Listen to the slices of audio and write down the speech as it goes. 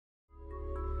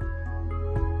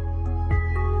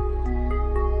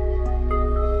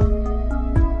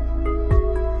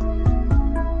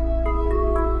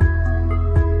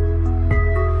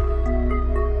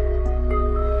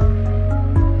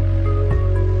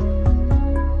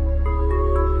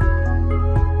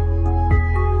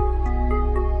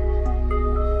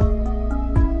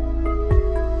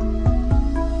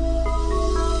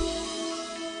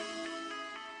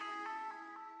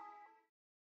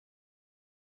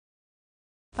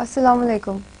Assalamu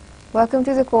alaikum. Welcome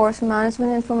to the course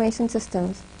Management Information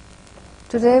Systems.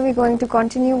 Today we're going to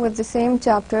continue with the same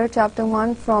chapter, chapter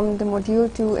 1 from the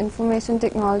module to Information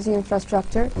Technology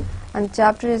Infrastructure, and the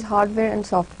chapter is Hardware and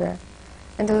Software.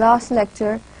 In the last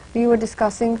lecture we were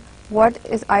discussing what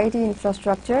is IT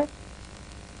infrastructure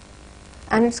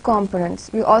and its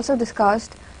components. We also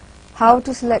discussed how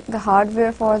to select the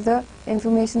hardware for the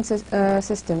information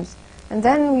systems. And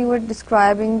then we were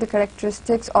describing the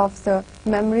characteristics of the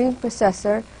memory,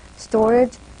 processor,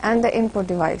 storage and the input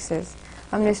devices.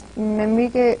 हमने memory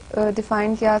के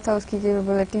define किया था, उसकी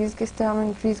capabilities किस तरह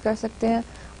हम increase कर सकते हैं,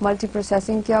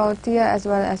 multiprocessing क्या होती है, as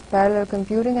well as parallel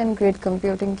computing and grid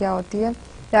computing क्या होती है.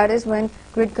 That is when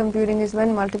grid computing is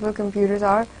when multiple computers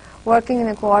are working in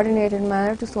a coordinated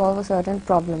manner to solve a certain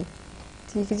problem.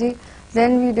 ठीक है जी.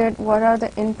 Then we did what are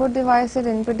the input devices.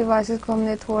 Input devices को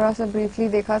हमने थोड़ा सा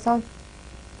briefly देखा था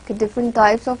कि different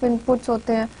types of inputs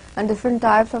होते हैं and different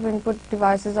types of input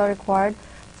devices are required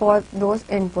for those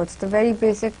inputs. The very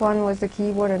basic one was the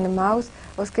keyboard and the mouse.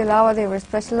 उसके अलावा there were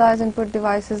specialized input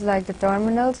devices like the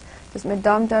terminals, जिसमें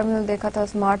dumb terminal देखा था,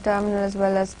 smart terminal as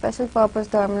well as special purpose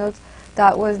terminals.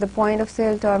 That was the point of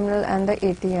sale terminal and the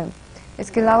ATM.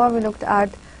 इसके अलावा we looked at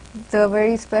the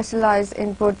very specialized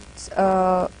inputs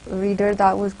reader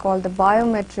that was called the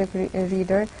biometric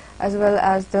reader, as well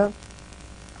as the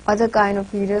other kind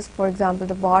of readers, for example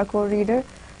the barcode reader,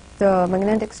 the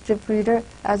magnetic strip reader,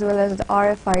 as well as the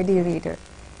RFID reader.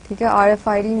 ठीक है,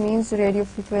 RFID means radio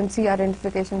frequency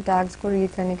identification tags को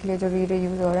read करने के लिए जो reader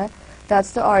use हो रहा है,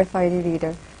 that's the RFID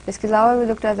reader. इसके अलावा we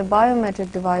looked at the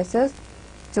biometric devices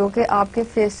जो कि आपके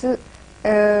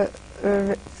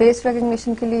face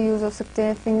recognition के लिए use हो सकते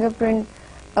हैं, fingerprint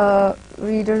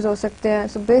readers हो सकते हैं.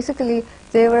 So basically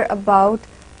they were about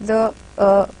the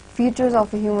features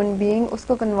of a human being,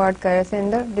 उसको convert कर रहे थे in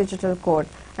the digital code,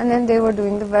 and then they were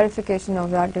doing the verification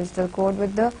of that digital code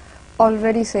with the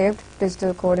already saved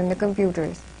digital code in the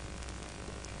computers.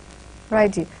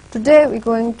 Right ji. Today we're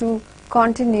going to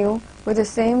continue with the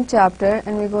same chapter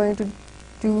and we're going to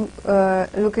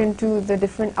look into the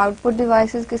different output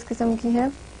devices किस किस्म की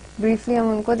हैं. Briefly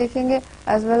हम उनको देखेंगे,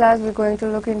 as well as we're going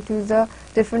to look into the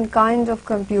different kinds of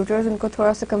computers. उनको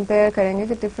थोड़ा सा compare करेंगे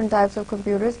कि different types of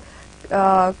computers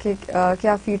के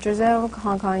क्या features हैं और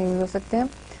कहाँ कहाँ use हो सकते हैं.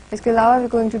 इसके अलावा we're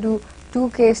going to do 2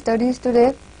 case studies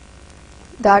today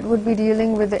that would be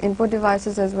dealing with the input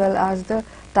devices as well as the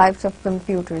types of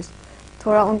computers.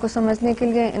 थोड़ा उनको समझने के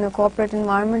लिए in a corporate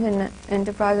environment, in an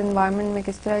enterprise environment में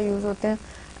किस तरह use होते हैं,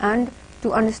 and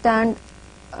to understand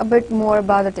a bit more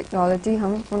about the technology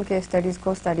हम उन case studies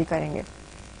को study करेंगे.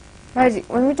 Right,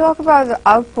 when we talk about the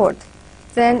output,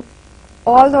 then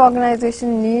all the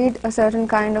organization need a certain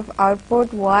kind of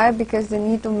output. Why? Because they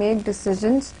need to make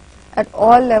decisions at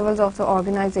all levels of the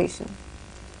organization.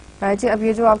 Right, अब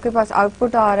ये जो आपके पास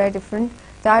output आ रहा है different,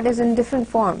 that is in different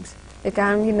forms. It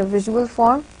can be in a visual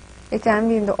form, it can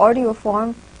be in the audio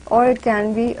form, or it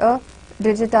can be a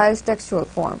digitized textual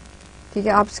form. ठीक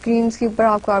है, आप screens के ऊपर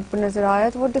आपको output नजर आ रहा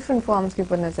है तो वो different forms के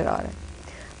ऊपर नजर आ रहा है.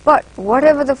 But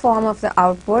whatever the form of the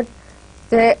output,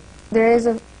 there is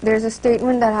a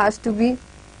statement that has to be,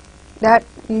 that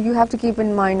you have to keep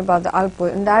in mind about the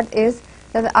output, and that is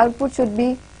that the output should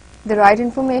be the right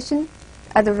information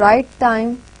at the right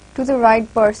time to the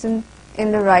right person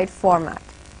in the right format,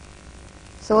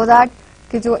 so that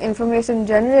कि जो information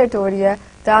generate हो रही है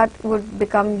that would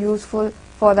become useful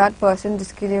for that person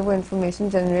जिसके लिए वो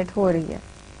information generate हो रही है.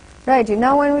 Right,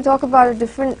 now when we talk about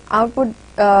different output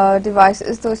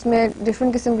devices, तो इसमें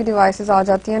different किस्म की devices आ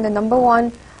जाती हैं. The number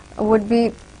one would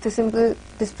be the simple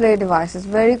display devices.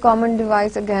 Very common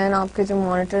device again आपके जो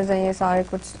monitors हैं ये सारे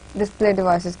कुछ display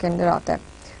devices के अंदर आता है.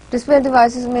 Display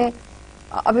devices में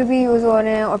अभी भी use हो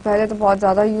रहे हैं और पहले तो बहुत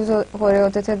ज़्यादा use हो रहे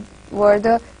होते थे, were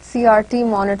the CRT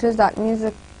monitors. That means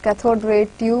the cathode ray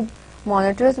tube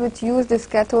monitors, which use this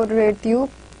cathode ray tube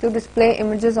to display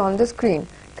images on the screen.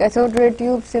 Cathode ray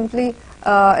tube simply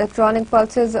electronic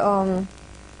pulses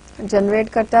generate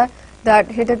करता है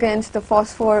that hit against the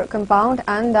phosphor compound,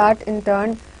 and that in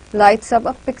turn lights up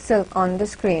a pixel on the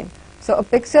screen. So a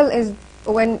pixel is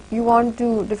when you want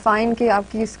to define कि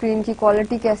आपकी screen की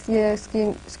quality कैसी है,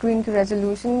 screen की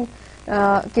resolution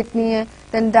कितनी है,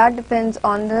 then that depends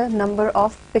on the number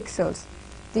of pixels.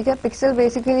 ठीक है, pixel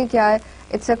basically क्या है,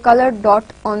 it's a colored dot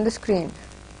on the screen.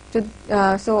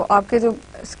 So आपके जो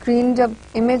screen जब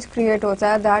image create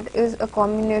होता है, that is a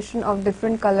combination of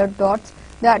different colored dots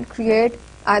that create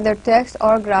either text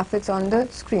or graphics on the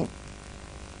screen.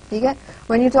 ठीक है,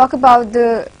 when you talk about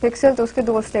the pixel तो उसके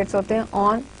दो states होते हैं,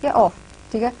 on या off.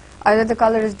 ठीक है, either the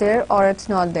color is there or it's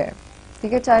not there.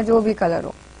 ठीक है, चाहे जो भी color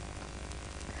हो.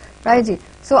 राइट जी.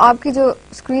 सो आपकी जो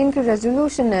स्क्रीन की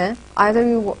रेजोल्यूशन है,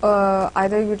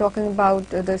 either you talking about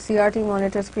the CRT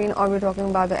monitor screen or we're talking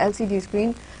about the LCD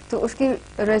screen, तो उसकी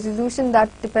resolution that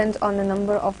depends on the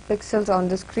number of pixels on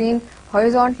the screen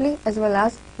horizontally as well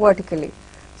as vertically.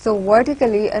 So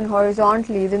vertically and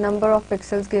horizontally the number of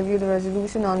pixels give you the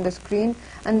resolution on the screen,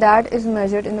 and that is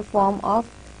measured in the form of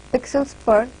pixels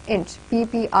per inch.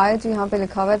 PPI जो यहाँ पे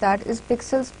लिखा हुआ है, that is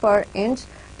pixels per inch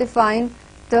define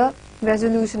the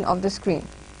resolution of the screen.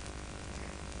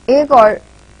 एक और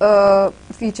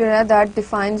feature है that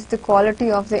defines the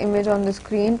quality of the image on the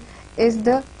screen is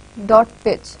the dot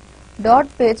pitch. Dot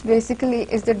pitch basically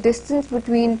is the distance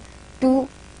between two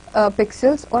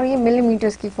pixels, और ये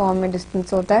millimeters की form में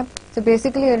distance होता है. So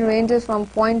basically it ranges from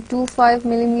 0.25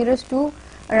 millimeters to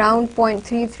around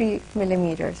 0.33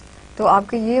 millimeters. तो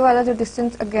आपके ये वाला जो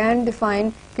distance again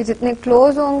define कि जितने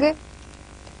close होंगे,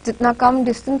 जितना कम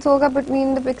distance होगा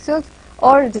between the pixels,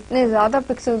 और जितने ज़्यादा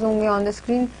pixels होंगे on the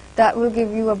screen, that will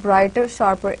give you a brighter,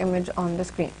 sharper image on the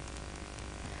screen.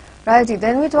 Right,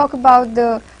 then we talk about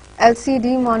the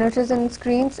LCD monitors and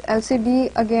screens.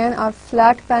 LCD again are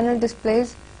flat panel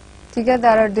displays, ठीक है,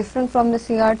 that are different from the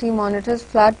CRT monitors.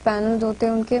 Flat panels होते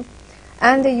हैं उनके,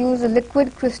 and they use a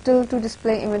liquid crystal to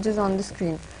display images on the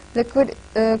screen. Liquid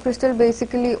crystal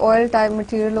basically oil type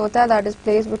material होता है that is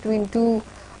placed between two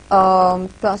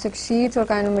plastic sheets or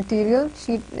kind of material,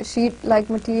 sheet like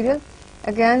material.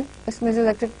 Again इसमें जो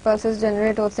electric pulses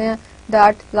generate होते हैं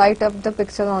that light up the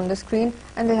pixel on the screen,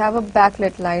 and they have a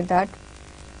backlit light that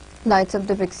lights up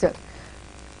the pixel.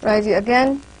 Right,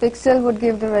 again pixel would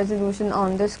give the resolution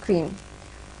on the screen.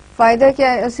 फायदा क्या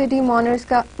है LCD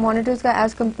monitors का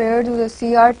as compared to the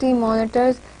CRT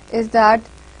monitors is that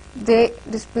they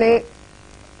display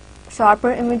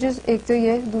sharper images. एक तो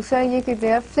ये, दूसरा ये कि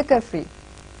they are flicker free,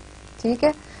 ठीक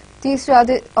है. तीसरा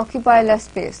they occupy less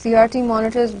space. CRT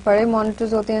monitors बड़े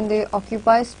monitors होते हैं, they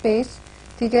occupy space,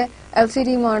 ठीक है.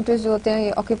 LCD monitors जो होते हैं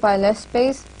ये occupy less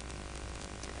space,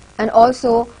 and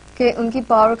also कि उनकी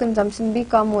power consumption भी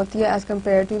कम होती है as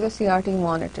compared to the CRT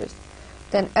monitors.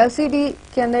 Then LCD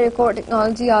के अंदर एक और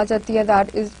technology आ जाती है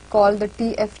that is called the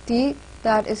TFT,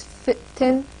 that is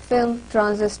thin film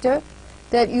transistor,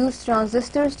 that use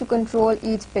transistors to control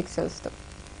each pixels. तो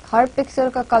हर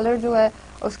pixel का color जो है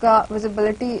उसका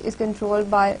visibility is controlled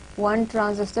by one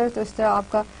transistor. तो इस तरह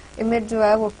आपका image जो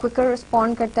है वो quicker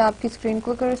respond करता है, आपकी screen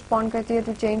quicker respond करती है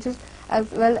to changes,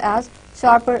 as well as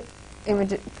sharper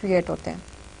image create होते हैं.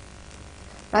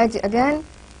 Right, again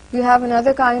we have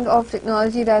another kind of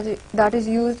technology that is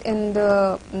used in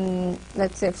the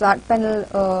let's say flat panel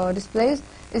displays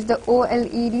is the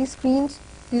OLED screens.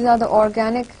 These are the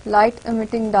organic light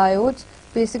emitting diodes.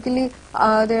 Basically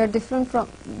they are different from,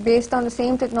 based on the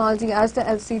same technology as the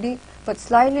LCD, but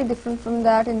slightly different from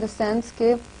that in the sense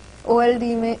के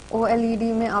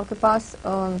OLED में आपके पास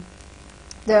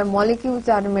there are molecules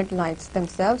that emit lights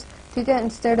themselves, ठीक है.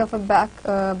 Instead of a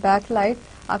backlight,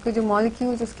 आपके जो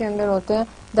molecules उसके अंदर होते हैं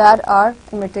that are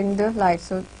emitting the light.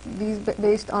 So these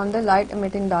based on the light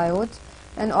emitting diodes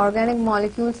and organic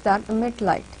molecules that emit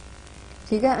light,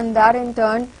 ठीक है, and that in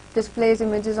turn displays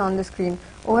images on the screen.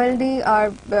 OLED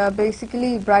are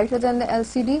basically brighter than the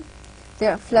LCD. They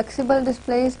are flexible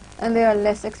displays and they are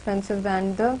less expensive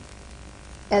than the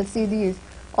LCDs.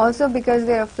 Also because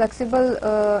they are flexible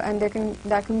and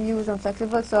that can be used on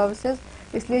flexible surfaces,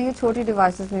 इसलिए ये छोटी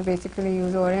devices में basically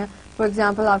use हो रहे हैं. For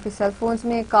example आपके cell phones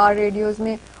में, car radios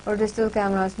में और digital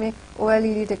cameras में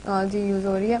OLED technology use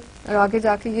हो रही है, और आगे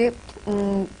जाके ये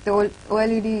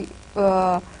OLED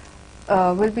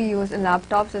will be used in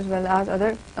laptops as well as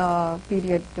other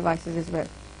period devices as well,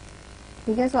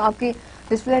 ठीक है. So आपकी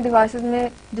display devices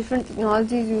में different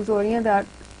technologies use हो रही हैं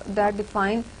that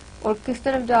define और किस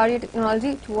तरफ जा रही है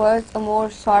technology towards a more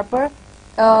sharper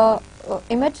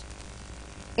image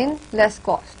in less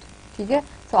cost, ठीक है.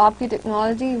 So आपकी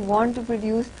technology want to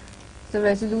produce the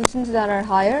resolutions that are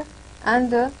higher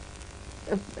and the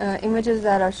images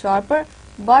that are sharper,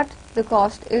 but the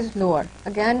cost is lower.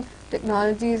 Again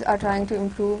technologies are trying to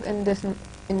improve in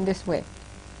this way.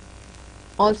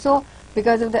 Also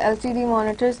because of the LCD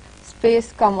monitors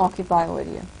space come occupy हो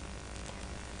रही है.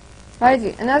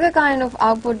 Right, another kind of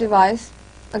output device,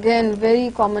 again very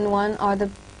common one, are the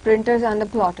printers and the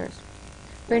plotters.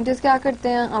 Printers क्या करते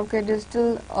हैं, आपके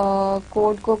digital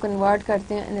code को convert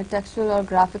करते हैं in a textual or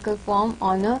graphical form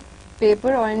on a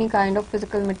paper or any kind of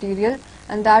physical material,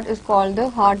 and that is called the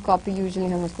hard copy. Usually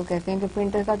हम इसको कहते हैं कि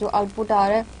printer का जो output आ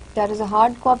रहा है that is a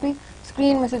hard copy,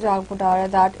 screen में से जो output आ रहा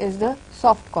है that is the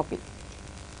soft copy.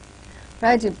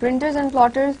 Right, printers and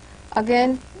plotters,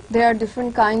 again there are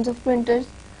different kinds of printers.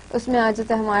 उसमें आ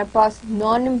जाता है हमारे पास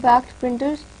non impact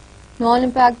printers. Non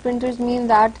impact printers mean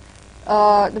that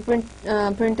the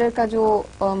printer का जो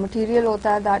मटेरियल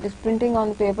होता है that is printing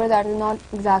on the paper that is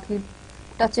not exactly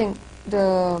touching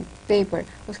the paper,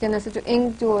 उसके अंदर से जो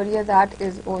इंक जो हो रही है that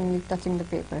is only touching the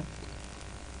paper,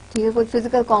 ठीक है, कोई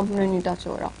फिजिकल कंपोनेंट नहीं टच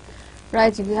हो रहा।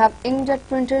 Right ji, we have inkjet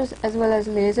printers as well as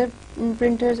laser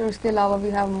printers, और इसके अलावा वी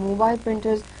हैव मोबाइल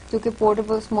प्रिंटर्स जो कि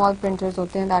पोर्टेबल स्मॉल प्रिंटर्स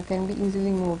होते हैं that can be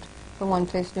easily moved from one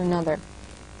place to another,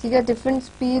 ठीक है। डिफरेंट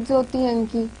स्पीड्स होती हैं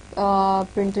इनकी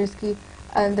प्रिंटर्स की,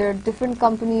 and there are different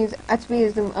companies. HP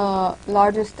is the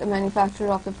largest manufacturer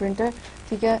of the printer,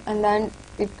 ठीक है, and then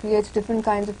it creates different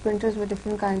kinds of printers with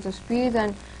different kinds of speeds,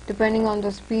 and depending on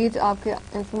the speeds आपके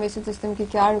information system की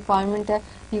क्या requirement है,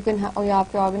 you can या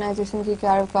आपके organization की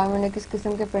क्या requirement है, किस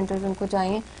किस्म के printers उनको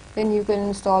चाहिए, then you can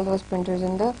install those printers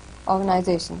in the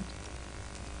organization.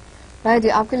 Right जी,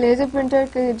 आपके laser printer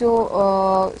के जो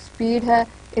speed है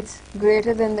it's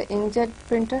greater than the inkjet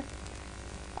printer.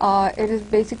 It is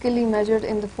basically measured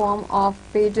in the form of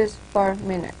pages per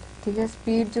minute, ठीक है।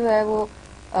 Speed जो है वो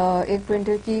एक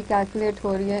प्रिंटर की कैलकुलेट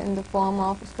हो रही है इन द फॉर्म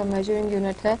ऑफ, उसका मेजरिंग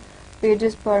यूनिट है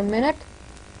पेजेस पर minute,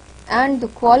 and the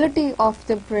quality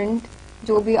of the print,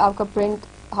 जो भी आपका प्रिंट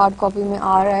हार्ड कॉपी में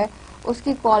आ रहा है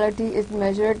उसकी quality is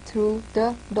measured through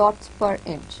the dots पर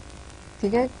इंच,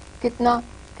 ठीक है।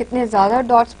 कितने ज़्यादा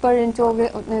डॉट्स पर इंच होंगे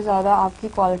उतने ज़्यादा आपकी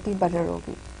क्वालिटी बेटर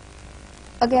होगी।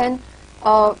 Again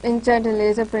inkjet and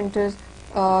laser printers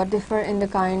differ in the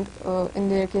kind in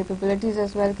their capabilities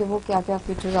as well कि वो क्या क्या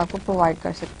features आपको provide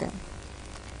कर सकते हैं,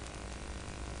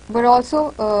 but also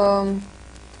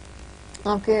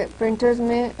आपके printers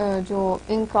में जो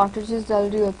ink cartridges डल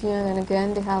रही होती हैं then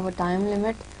again they have a time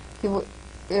limit कि वो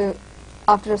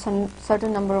after a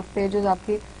certain number of pages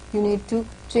आपकी you need to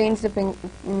change the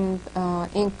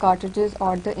ink cartridges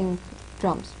or the ink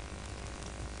drums.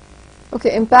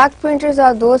 Okay, impact printers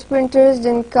are those printers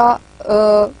जिनका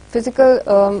physical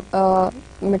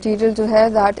material जो है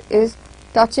that is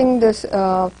touching this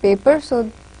paper, so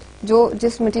जो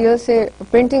जिस material से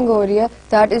printing हो रही है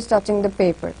that is touching the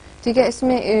paper, ठीक है।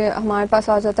 इसमें हमारे पास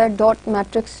आ जाता है dot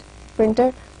matrix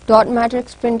printer. Dot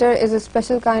matrix printer is a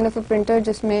special kind of a printer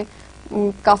जिसमें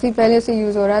काफ़ी पहले से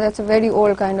यूज़ हो रहा है, that's a very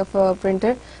old kind of a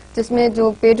printer, जिसमें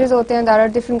जो पेजेस होते हैं there are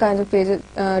different kinds of pages,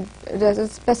 जैसे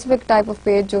स्पेसिफिक टाइप ऑफ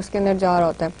पेज जो उसके अंदर जा रहा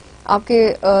होता है। आपके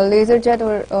लेज़र जेट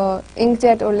और इंक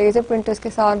जेट और लेज़र प्रिंटर्स के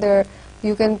साथ there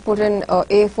you can put in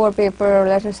A4 paper और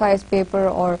लेटर साइज पेपर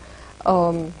और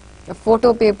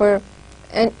फोटो पेपर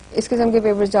एंड इस किस्म के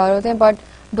पेपर्स जा रहे होते हैं, बट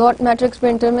डॉट मैट्रिक्स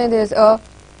प्रिंटर में there is a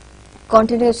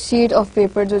continuous sheet of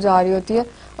paper जो जा रही होती है,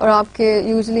 और आपके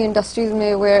यूजली इंडस्ट्रीज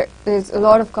में where there is a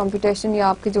lot of competition या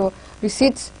आपकी जो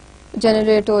रिसीट्स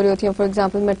जनरेट हो रही होती है, फॉर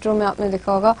एग्जांपल मेट्रो में आपने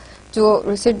देखा होगा जो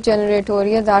रिसिट जनरेट हो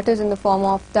रही है that is in the form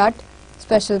of that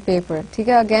special paper, ठीक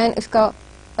है। अगेन इसका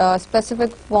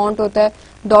स्पेसिफिक फॉन्ट होता है,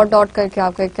 डॉट डॉट करके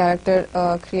आपका एक कैरेक्टर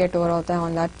क्रिएट हो रहा होता है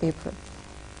ऑन दैट पेपर,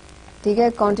 ठीक है।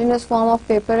 कॉन्टिन्यूस फॉर्म ऑफ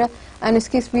पेपर है एंड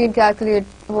इसकी स्पीड कैलकुलेट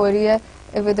हो रही है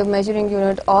with the measuring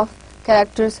unit of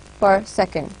characters पर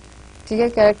सेकेंड, ठीक है।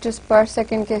 कैरेक्टर्स पर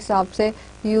सेकेंड के हिसाब से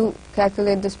you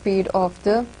calculate the speed of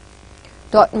the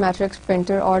dot matrix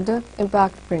printer or the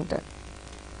impact printer.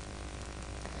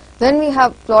 Then we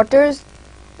have plotters,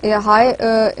 high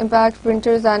impact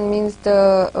printers, that means the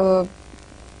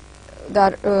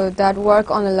that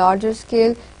work on a larger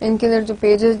scale. इनके अंदर जो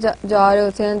pages जा रहे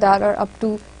होते हैं that are up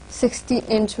to 60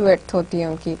 inch width होती है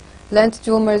उनकी length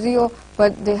जो मर्जी हो,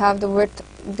 but they have the width,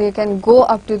 they can go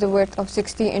up to the width of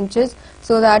 60 inches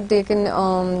so that they can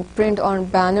print on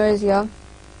banners या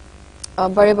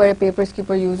बड़े बड़े पेपर्स के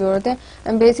ऊपर यूज होते हैं,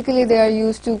 and basically they are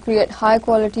use to create high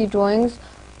quality drawings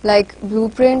like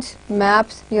blueprints,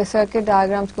 maps या circuit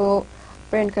diagrams को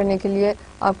print करने के लिए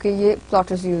आपके ये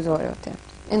प्लॉटर्स यूज हो रहे होते हैं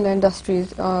in the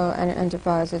industries and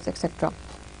enterprises etcetera.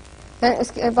 Then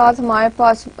इसके बाद हमारे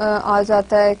पास आ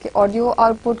जाता है कि ऑडियो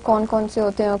आउटपुट कौन कौन से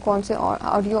होते हैं और कौन से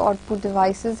ऑडियो आउटपुट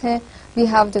डिवाइसेस हैं। We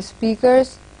have the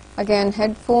speakers, again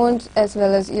headphones as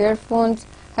well as earphones.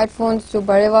 Headphones जो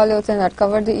बड़े वाले होते हैं that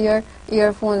cover the year,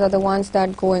 earphones are the ones that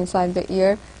go inside the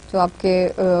year, जो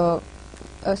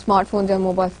आपके स्मार्टफोन्स या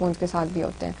मोबाइल फोन्स के साथ भी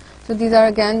होते हैं। So these are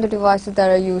again the devices that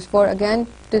are used for again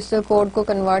digital code को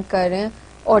कन्वर्ट कर रहे हैं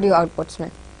ऑडियो आउटपुट्स में।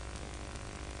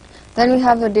 Then we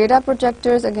have the data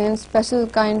projectors, again special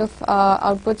kind of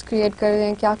outputs create कर रहे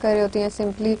हैं। क्या कर रहे होते हैं,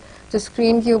 simply जो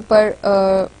screen के ऊपर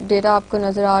data आपको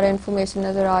नज़र आ रहा है, information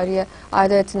नज़र आ रही है,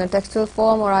 either it's in a textual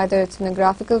form or either it's in a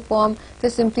graphical form,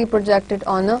 they simply project it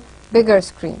on a bigger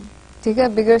screen, ठीक है।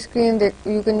 bigger screen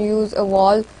you can use a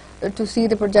wall to see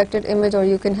the projected image, or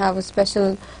you can have a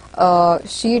special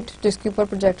sheet जिसके ऊपर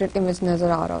projected image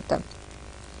नज़र आ रहा होता है।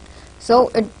 So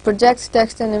it projects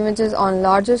text and images on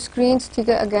larger screens. ठीक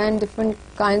है, again different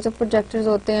kinds of projectors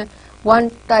होते हैं. One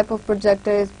type of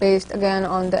projector is based again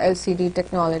on the LCD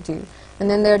technology, and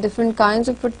then there are different kinds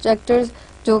of projectors.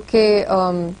 जो कि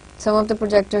some of the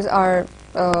projectors are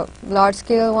large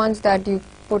scale ones that you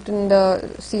put in the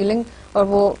ceiling, और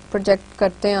वो project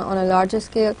करते हैं on a larger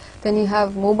scale. Then you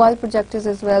have mobile projectors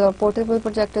as well, or portable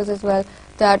projectors as well,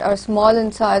 that are small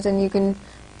in size and you can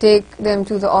take them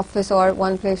to the office or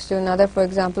one place to another. For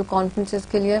example, conferences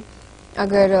के लिए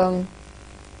अगर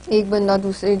एक बंदा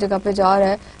दूसरी जगह पे जा रहा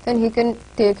है, then he can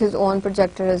take his own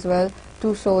projector as well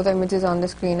to show the images on the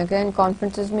screen. Again,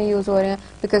 conferences में use हो रहे हैं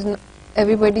because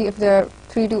everybody, if there are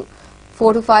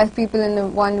 4 to 5 people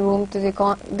in one room, so they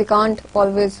can't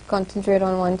always concentrate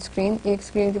on one screen. एक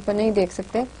screen के ऊपर नहीं देख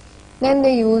सकते. Then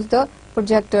they use the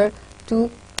projector to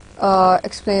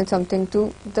explain something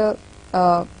to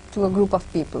a group of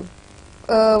people.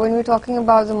 When we're talking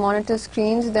about the monitor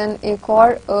screens, then एक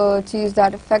और चीज़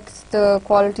that affects the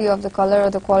quality of the color or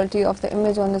the quality of the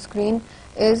image on the screen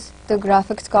is the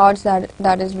graphics cards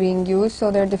that is being used.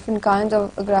 So there are different kinds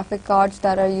of graphic cards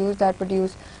that are used that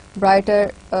produce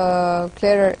brighter,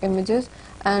 clearer images,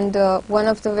 and one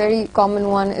of the very common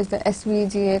one is the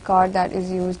SVGA card that is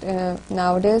used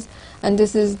nowadays, and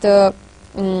this is the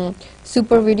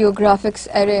Super Video Graphics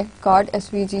Array card,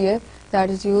 SVGA, that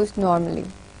is used normally.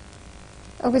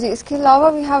 Okay जी, इसके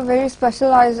अलावा we have very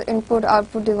specialized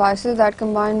input-output devices that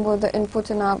combine both the inputs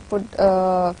and output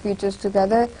features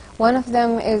together. One of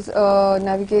them is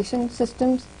navigation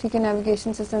systems. ठीक है,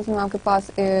 navigation systems में आपके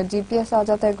पास GPS आ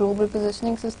जाता है, global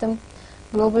positioning system.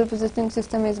 Global positioning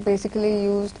system is basically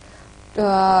used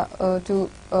to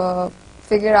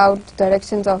figure out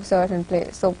directions of certain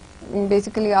place. So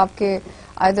basically आपके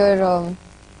either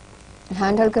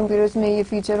handheld computers में ये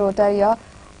feature होता है या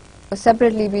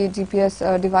separately be GPS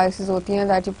devices hoti hain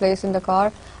that you place in the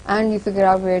car and you figure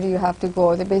out where do you have to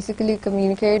go. They basically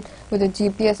communicate with a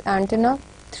GPS antenna,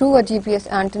 through a GPS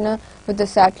antenna with the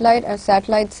satellite, and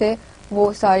satellite se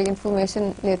wo sari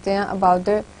information lete hain about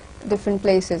the different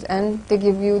places and they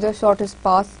give you the shortest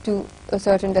path to a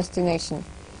certain destination.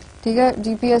 ठीक है,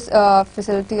 GPS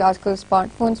facility आजकल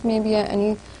smartphones में भी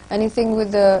है. Anything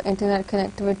with the internet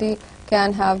connectivity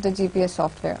can have the GPS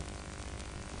software.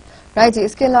 Right,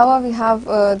 इसके अलावा we have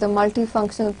the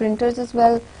multifunctional printers as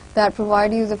well that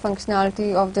provide you the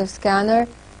functionality of the scanner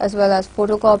as well as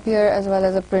photocopier as well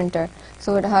as a printer.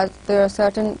 So there are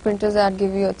certain printers that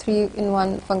give you a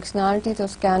 3-in-1 functionality, so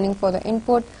scanning for the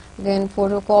input, then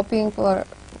photocopying for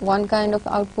one kind of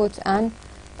outputs and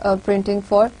printing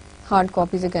for hard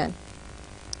copies again.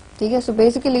 ठीक है, so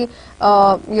basically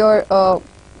your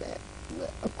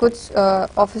कुछ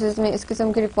offices में इस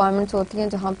किस्म की requirements होती हैं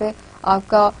जहाँ पे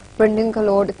आपका प्रिंटिंग का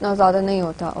लोड इतना ज़्यादा नहीं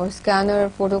होता और स्कैनर,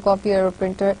 फोटोकॉपियर और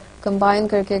प्रिंटर कंबाइन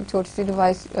करके एक छोटी सी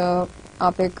डिवाइस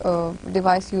आप एक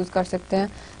डिवाइस यूज़ कर सकते हैं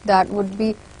that would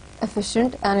be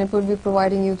efficient and it would be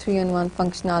providing you 3-in-1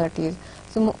 functionalities.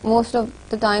 So most of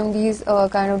the time these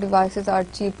kind of devices are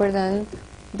cheaper than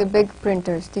the big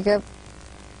printers. ठीक है,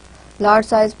 large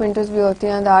size printers भी होते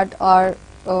हैं that are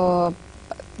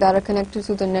connected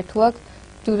to the network,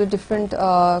 to the different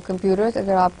computers.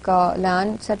 अगर आपका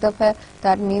LAN setup है,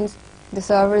 that means the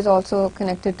server is also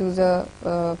connected to the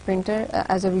printer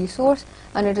as a resource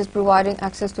and it is providing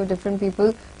access to different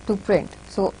people to print.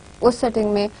 So उस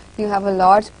setting में you have a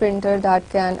large printer that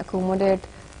can accommodate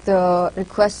the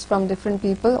requests from different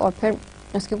people और फिर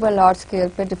उसके ऊपर large scale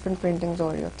पे different printings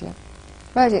हो रही होती हैं.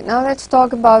 Right, now let's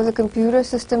talk about the computer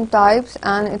system types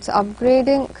and its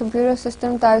upgrading. Computer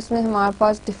system types में हमारे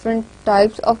पास different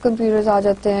types of computers आ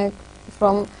जाते हैं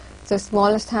from the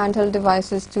smallest handheld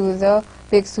devices to the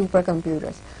big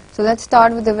supercomputers. So let's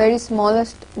start with the very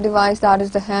smallest device, that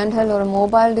is the handheld or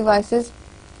mobile devices.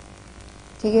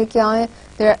 ठीक है, क्या है?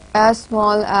 They're as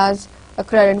small as a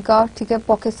credit card. ठीक है,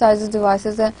 pocket sized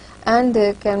devices हैं and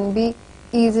they can be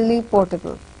easily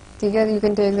portable. ठीक है, you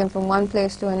can take them from one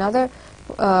place to another.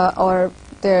 Or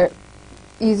they're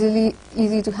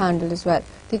easy to handle as well.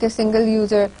 ठीक है, single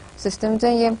user systems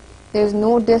हैं ये. There's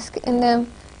no disk in them,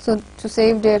 so to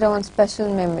save data on special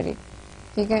memory.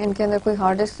 ठीक है, इनके अंदर कोई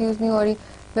hard disk use नहीं हो रही.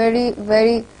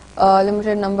 Very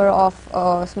limited number of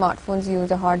smartphones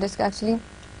use a hard disk actually,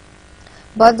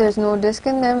 but there's no disk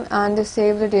in them and they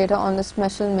save the data on the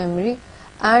special memory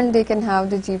and they can have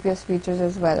the GPS features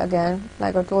as well. Again,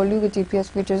 like I told you, the GPS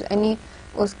features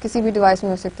उस किसी भी device में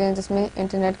हो सकते हैं जिसमें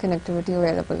internet connectivity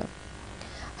available है.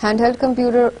 Handheld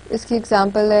computer इसकी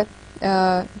एग्जांपल है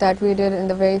that we did in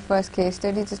the very first case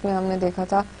study, जिसमें हमने देखा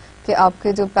था कि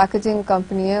आपके जो पैकेजिंग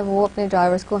कंपनी है वो अपने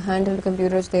ड्राइवर्स को हैंडहेल्ड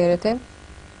कंप्यूटर्स दे रहे थे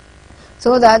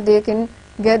so that they can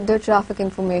get the traffic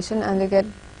information and they get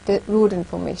the route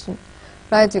information.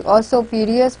 Right. Also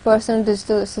PDS personal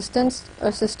digital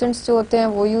assistants जो होते हैं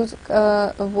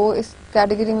वो इस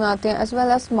category में आते हैं, as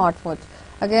well as smartphones.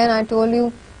 Again, I told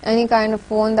you any kind of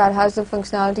phone that has the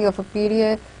functionality of a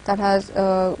PDA, that has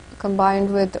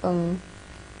combined with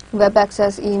web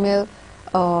access, email,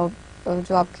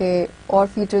 जो आपके और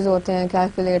features होते हैं,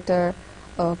 calculator,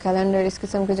 calendar, इस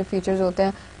किस्म के जो features होते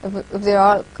हैं, if they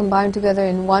are combined together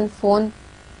in one phone,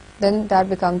 then that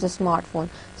becomes a smartphone.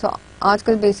 So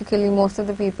आजकल basically most of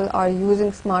the people are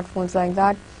using smartphones like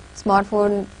that.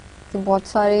 Smartphone के बहुत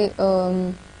सारे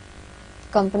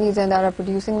companies and that are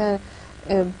producing them.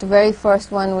 The very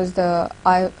first one was the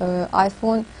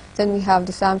iPhone. Then we have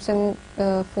the Samsung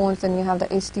phones. Then we have the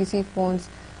HTC phones,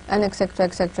 and etc.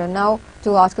 etc. Now,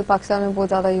 जो आजकल पाकिस्तान में बहुत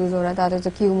ज़्यादा use हो रहा है, that is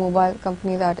the Q Mobile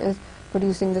company that is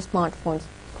producing the smartphones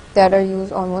that are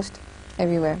used almost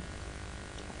everywhere.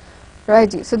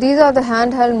 Right. So these are the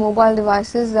handheld mobile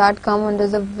devices that come under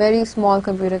the very small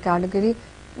computer category,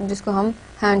 जिसको हम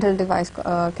handheld device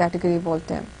category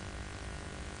बोलते हैं.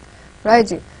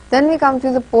 Right. Then we come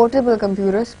to the portable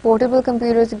computers. Portable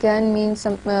computers again means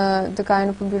the kind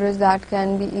of computers that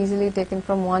can be easily taken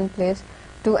from one place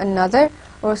to another.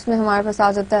 और उसमें हमारे पास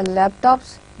आ जाता है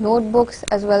laptops, notebooks,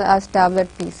 as well as tablet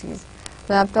PCs.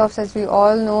 Laptops, as we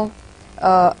all know,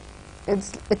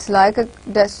 it's like a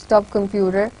desktop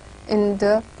computer in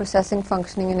the processing,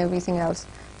 functioning, and everything else.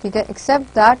 ठीक है,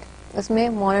 except that इसमें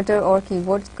monitor और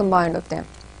keyboard combined होते हैं.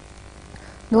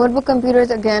 Notebook computers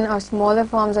again are smaller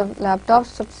forms of laptops.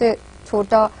 सबसे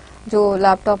छोटा जो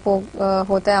laptop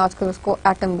होता है आजकल उसको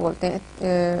Atom बोलते हैं.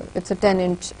 It's a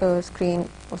 10-inch screen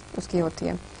उसकी होती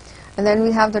है. And then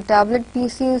we have the tablet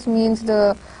PCs, means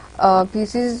the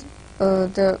PCs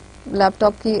the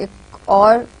laptop की एक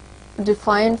और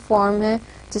defined form है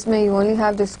जिसमें you only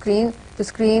have the screen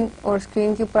और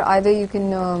screen के ऊपर either you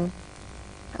can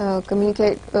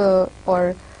communicate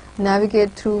or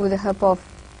navigate through with the help of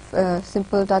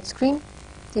simple touch screen,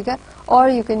 ठीक है, or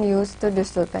you can use the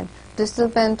digital pen. Digital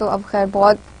pen तो अब खैर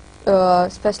बहुत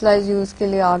specialized use के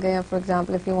लिए आ गए हैं. For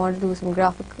example, if you want to do some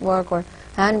graphic work or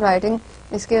handwriting.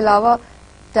 इसके अलावा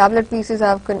tablet PCs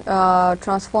have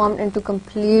transformed into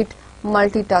complete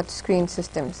multi-touch screen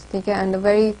systems, ठीक है, and the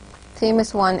very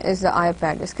famous one is the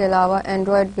iPad. इसके अलावा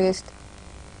Android based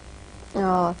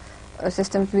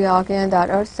systems भी आ गए हैं that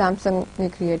are Samsung ने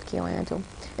create किए हुए हैं. जो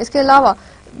इसके अलावा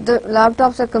the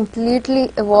laptops are completely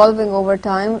evolving over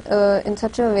time in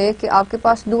such a way कि आपके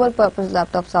पास dual purpose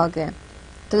laptops आ गए हैं.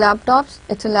 The laptops,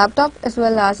 it's a laptop as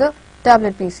well as a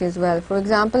tablet PC as well. For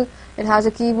example, it has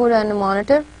a keyboard and a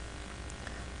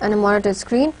monitor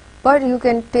screen, but you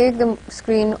can take the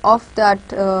screen off that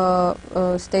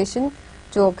station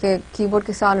जो कि keyboard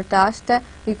के साथ attached है.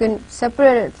 You can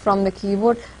separate it from the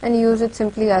keyboard and use it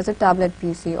simply as a tablet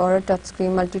PC or a touch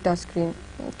screen, multi-touch screen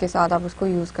के साथ आप उसको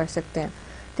use कर सकते हैं.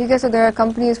 ठीक है, so there are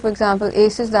companies, for example,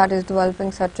 Asus, that is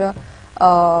developing such a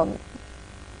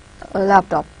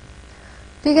laptop.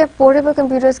 ठीक है, portable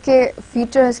computers के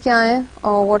features क्या हैं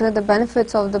और what are the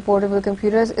benefits of the portable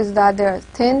computers is that they are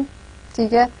thin,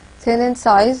 ठीक है, thin in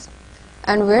size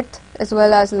and width as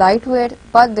well as lightweight,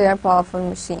 but they are powerful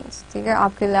machines. ठीक है,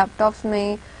 आपके laptops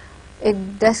में एक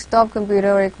desktop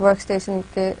computer और एक workstation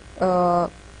के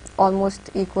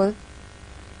almost equal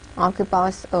आपके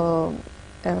पास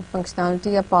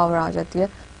functionality या power आ जाती है.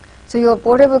 So your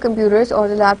portable computers or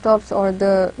the laptops or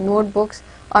the notebooks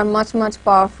are much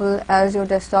powerful as your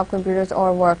desktop computers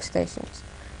or workstations,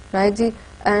 right ji?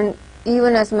 And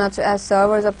even as much as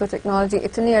servers of the technology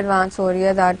इतनी advanced हो रही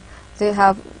है that they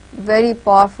have very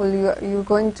powerful, you're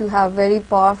going to have very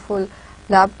powerful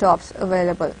laptops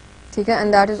available, ठीक है,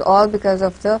 and that is all because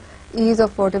of the ease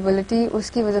of portability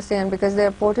उसकी वजह से, and because they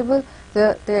are portable,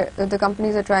 the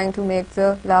companies are trying to make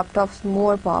the laptops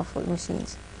more powerful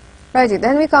machines. Right,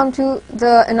 then we come to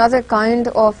the another kind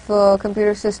of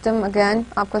computer system. Again,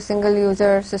 आपका single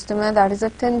user system है, that is a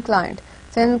thin client.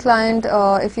 Thin client,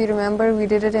 if you remember, we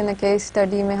did it in a case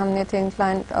study में हमने thin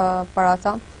client पढ़ा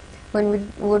था when we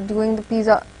were doing the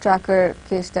pizza tracker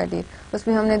case study.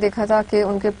 उसमें हमने देखा था कि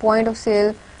उनके point of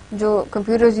sale जो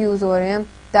computers use हो रहे हैं,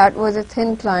 that was a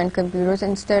thin client computers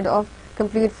instead of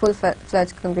complete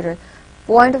full-fledged computers.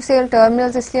 Point of sale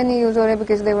terminals इसलिए नहीं use हो रहे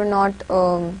because they were not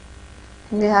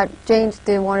they had changed,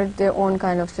 they wanted their own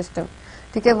kind of system.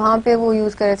 ठीक है, वहाँ पे वो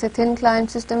use कर रहे थे thin client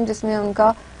system जिसमें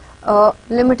उनका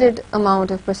limited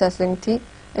amount of processing थी.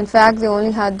 In fact, they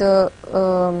only had the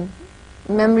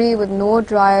memory with no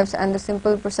drives and the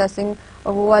simple processing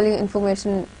और वो वाली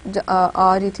information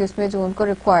आ रही थी उसमें जो उनको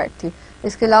required थी.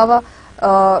 इसके अलावा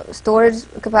storage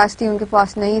capacity उनके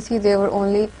पास नहीं थी. They were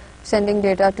only sending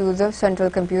data to the central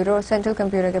computer, और central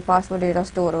computer के पास वो data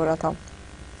store हो रहा था.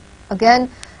 Again,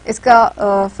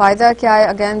 इसका फ़ायदा क्या है?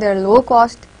 Again, they are low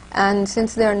cost, and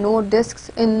since there are no disks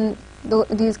in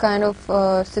these kind of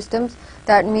systems,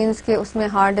 that means कि उसमें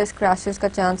hard disk crashes का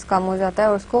chance कम हो जाता है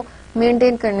और उसको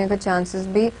maintain करने का chances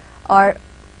भी, और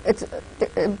it's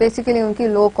basically उनकी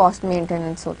low cost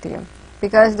maintenance होती है,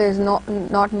 because there is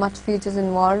not much features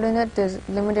involved in it. There's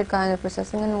limited kind of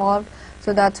processing involved,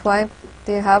 so that's why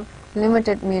they have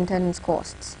limited maintenance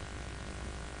costs.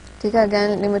 ठीक है,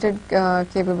 again limited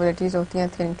capabilities होती हैं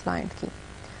thin client की.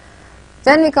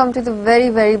 Then we come to the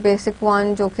very basic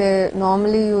one जो कि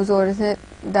normally use हो रहे हैं,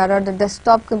 that are the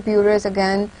desktop computers.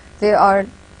 Again, they are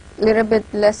little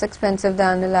bit less expensive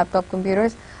than the laptop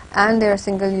computers, and they are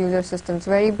single user systems.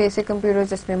 Very basic computers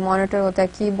जिसमें monitor होता है,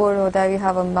 keyboard होता है, you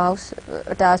have a mouse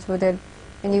attached with it,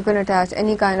 and you can attach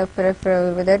any kind of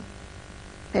peripheral with it.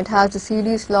 It has the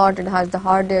CD slot, it has the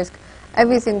hard disk,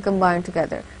 everything combined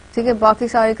together. ठीक है, बाकी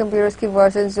सारी computers की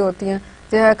versions जो होती हैं,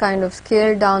 they are kind of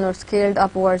scaled down or scaled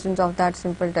up versions of that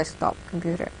simple desktop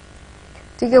computer.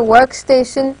 ठीक है,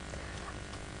 workstation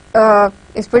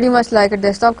is pretty much like a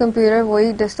desktop computer.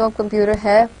 वही desktop computer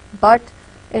है, but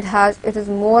it is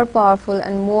more powerful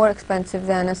and more expensive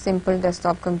than a simple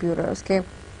desktop computer. उसके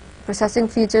processing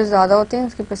features ज़्यादा होते हैं,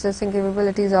 उसकी processing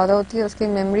capability ज़्यादा होती है, उसकी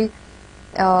memory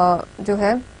जो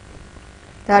है,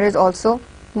 that is also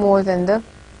more than the,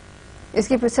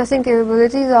 इसकी processing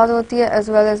capability ज़्यादा होती है, as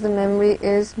well as the memory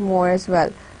is more as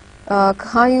well.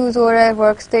 कहाँ use हो रहा है?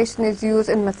 Workstation is used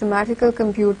in mathematical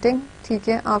computing. ठीक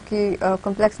है, आपकी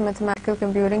complex mathematical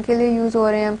computing के लिए use हो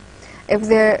रहे हैं. If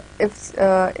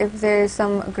there is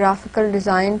some graphical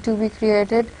design to be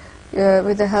created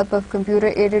with the help of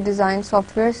computer aided design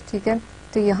softwares, ठीक है,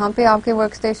 तो यहाँ पे आपके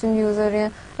workstation use हो रहे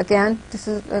हैं. Again,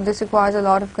 this requires a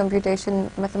lot of computation,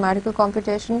 mathematical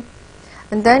computation.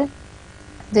 And then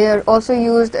they are also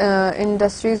used in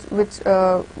industries which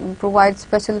provide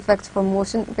special effects for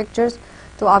motion pictures.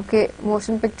 तो आपके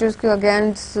motion pictures के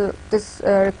again this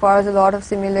requires a lot of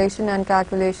simulation and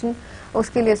calculation.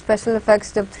 उसके लिए special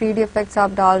effects, जब 3D effects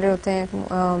आप डाल रहे होते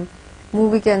हैं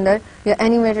movie के अंदर या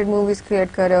animated movies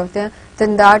create कर रहे होते हैं,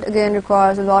 then that again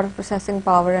requires a lot of processing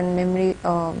power and memory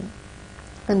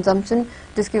consumption,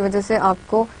 जिसकी वजह से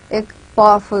आपको एक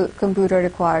powerful computer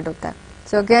required होता है.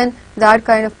 So again, that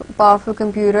kind of powerful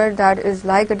computer that is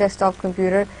like a desktop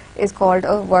computer is called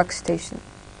a workstation.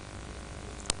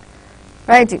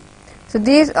 Right. So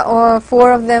these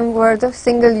four of them were the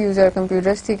single user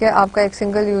computers. ठीक है, आपका एक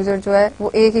single user जो है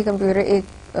वो एक ही computer एक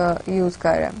use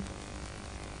कर रहा है.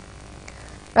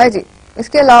 Right.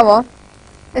 इसके अलावा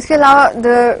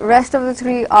the rest of the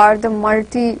three are the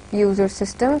multi-user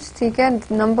systems. ठीक है,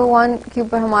 number one के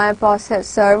ऊपर हमारे पास है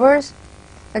servers.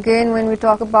 Again, when we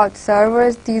talk about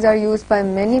servers, these are used by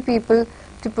many people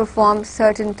to perform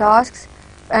certain tasks,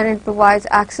 and it provides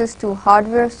access to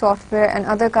hardware, software and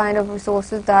other kind of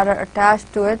resources that are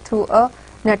attached to it through a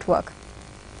network.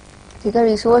 ठीक है,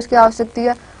 resource क्या हो सकती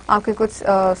है? आपके कुछ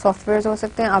softwares हो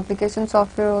सकते हैं, application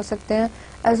software हो सकते हैं,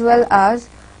 as well as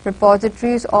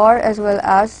repositories or as well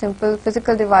as simple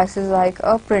physical devices like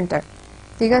a printer.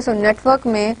 ठीक है, so network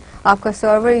में आपका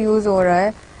server use हो रहा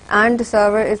है, and the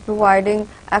server is providing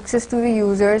access to the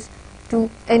users to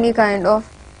any kind of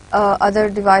other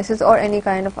devices or any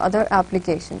kind of other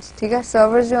applications. ठीक है,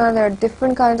 servers जो हैं, there are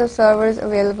different kinds of servers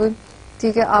available.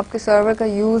 ठीक है, आपके server का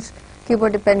use के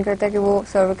ऊपर depend करता है कि वो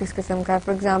server किस किस्म का है.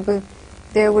 For example,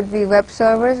 there would be web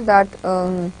servers that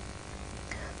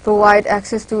provide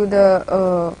access to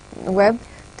the web.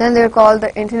 Then they're called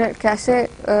the internet cache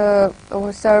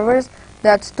servers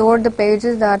that store the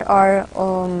pages that are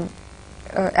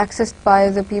accessed by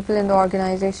the people in the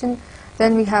organization.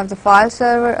 Then we have the file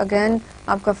server. Again,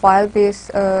 आपका file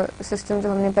based system जो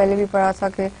हमने पहले भी पढ़ा था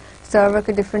कि server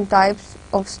के different types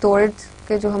of storage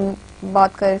के जो हम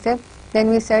बात कर रहे थे. Then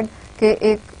we said कि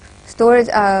एक storage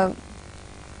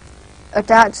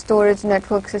attached storage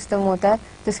network system होता है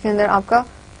जिसके अंदर आपका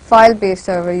file based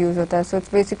server use होता है. So it's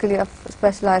basically a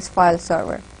specialized file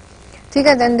server. ठीक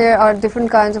है, then there are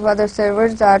different kinds of other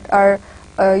servers that are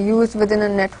used within a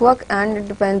network, and it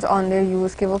depends on their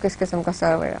use कि वो किस किस्म का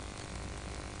server है.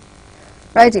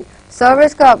 Right.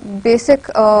 Servers का basic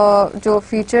जो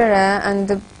feature है and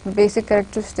the basic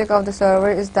characteristic of the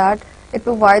server is that it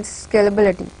provides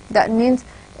scalability. That means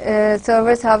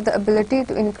servers have the ability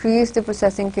to increase the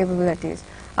processing capabilities.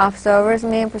 आप servers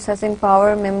में processing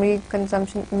power, memory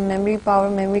consumption, memory power,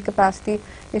 memory capacity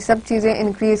ये सब चीज़ें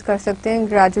increase कर सकते हैं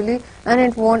gradually, and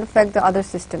it won't affect the other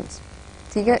systems.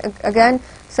 ठीक है, again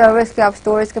servers के आप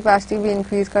storage capacity भी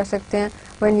increase कर सकते हैं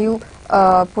when you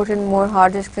put in more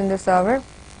hard disks in the server.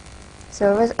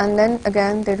 servers, and then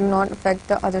again they do not affect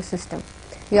the other system,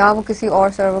 या वो किसी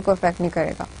और server को affect नहीं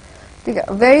करेगा. ठीक है.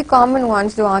 Very common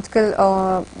ones जो आजकल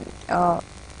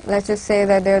let's just say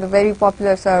that they're the very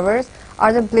popular servers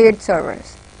are the blade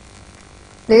servers.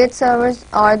 Blade servers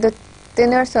are the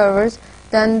thinner servers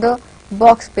than the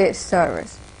box based servers.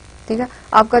 ठीक है.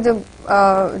 आपका जब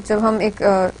हम एक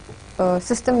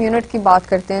सिस्टम यूनिट की बात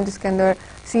करते हैं जिसके अंदर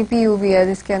CPU भी है,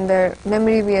 जिसके अंदर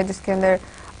मेमोरी भी है, जिसके अंदर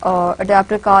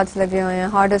अडेप्टर कार्ड्स लगे हुए हैं,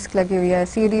 हार्ड डिस्क लगी हुई है,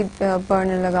 CD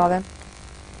बर्नर लगा हुआ है,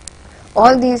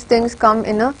 all these things come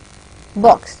in a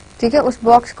box. ठीक है. उस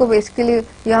बॉक्स को बेसिकली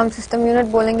या हम सिस्टम यूनिट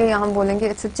बोलेंगे या हम बोलेंगे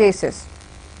it's a chassis,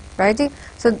 right ji.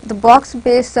 So the box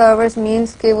based servers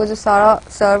means कि वो जो सारा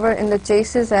सर्वर इन द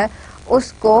चेसिस है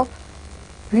उसको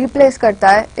रिप्लेस करता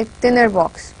है एक थिनर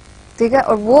बॉक्स. ठीक है.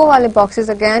 और वो वाले बॉक्सेस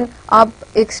अगेन आप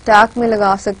एक स्टैक में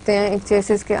लगा सकते हैं एक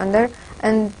चेसिस के अंदर,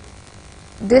 and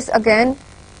this again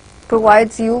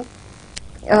provides you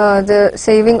the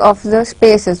saving of the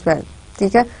space as well.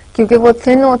 ठीक है. क्योंकि वो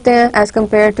थिन होते हैं as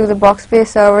compare to the box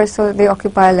based servers, so they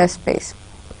occupy less space.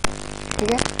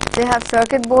 ठीक है. They have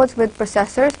circuit boards with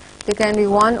processors, they can be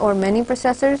one और many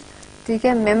processors. ठीक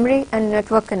है. Memory and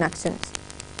network connections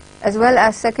as well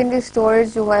as secondary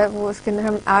storage जो है वो उसके अंदर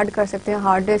हम ऐड कर सकते हैं.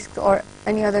 हार्ड डिस्क और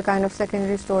any other kind of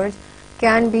secondary storage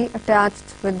can be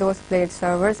attached with those blade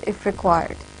servers if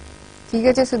required. ठीक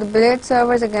है जी. So the blade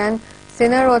servers again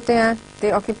thinner होते हैं, they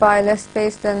occupy less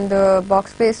space than the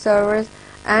box based servers,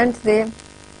 and they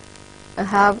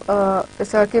have a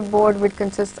circuit board which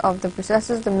consists of the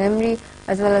processors, the memory,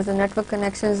 as well as the network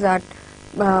connections that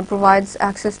provides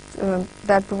access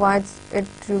that provides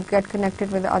it to get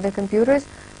connected with other computers,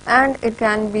 and it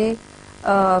can be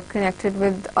connected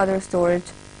with other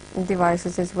storage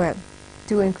devices as well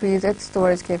to increase its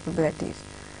storage capabilities.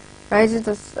 Right,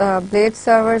 the blade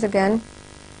servers again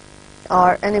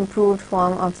are an improved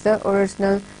form of the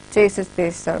original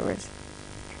chassis-based servers.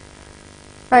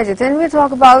 Right, then we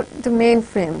talk about the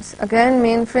mainframes. Again,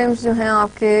 mainframes जो हैं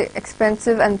आपके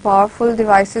expensive and powerful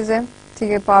devices हैं. ठीक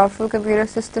है. Powerful computer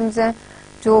systems हैं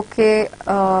जो कि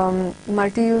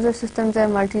multi-user systems हैं.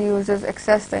 Multi-users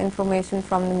access the information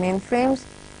from the mainframes,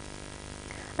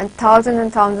 and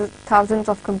thousands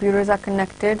of computers are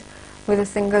connected with a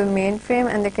single mainframe,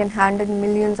 and they can handle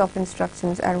millions of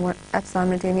instructions at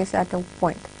simultaneous at a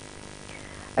point.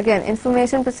 Again,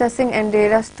 information processing and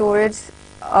data storage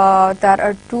that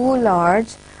are too large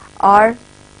are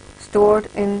stored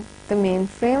in the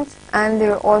mainframes, and they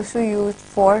are also used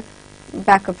for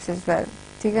backups as well.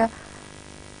 ठीक है.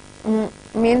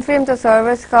 Mainframes और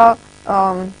servers का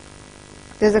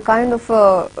there's a kind of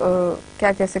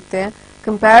क्या कह सकते हैं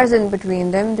comparison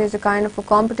between them. There's a kind of a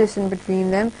competition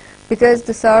between them. Because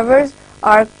the servers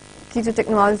are की जो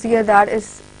technology है that is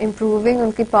improving,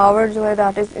 उनकी power जो है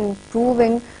that is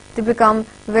improving to become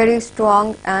very strong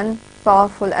and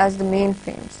powerful as the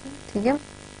mainframes. ठीक है.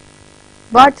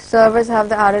 But servers have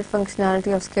the added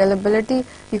functionality of scalability.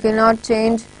 You cannot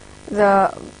change the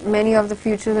many of the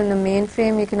features in the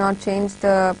mainframe. You cannot change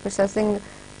the processors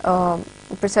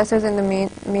in the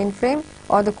mainframe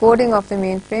or the coding of the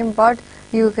mainframe, but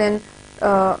you can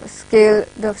scale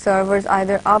the servers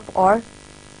either up or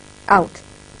out.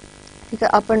 ठीक है.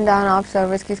 up and down आप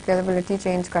servers की scalability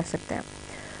change कर सकते हैं.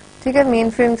 ठीक है.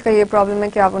 mainframes का ये problem है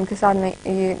कि आप उनके साथ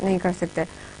ये नहीं कर सकते,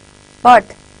 but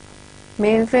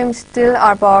mainframes still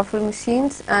are powerful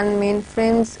machines, and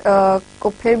mainframes को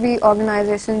फिर भी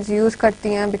organizations use करती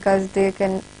हैं because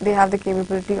they have the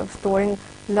capability of storing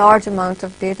large amounts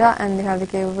of data, and they have the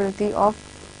capability of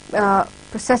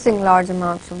processing large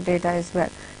amounts of data as well.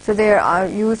 So they are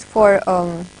used for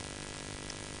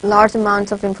large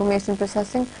amounts of information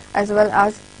processing as well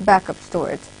as backup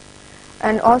storage.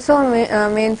 And also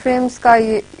mainframes का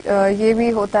ये भी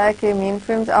होता है कि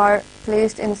mainframes are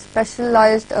placed in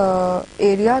specialized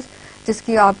areas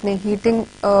जिसकी आपने heating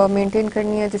maintain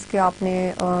करनी है, जिसकी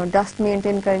आपने dust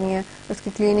maintain करनी है,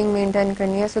 उसकी cleaning maintain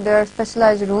करनी है. So there are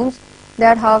specialized rooms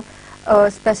that have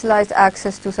specialized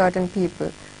access to certain people.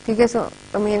 ठीक है. सो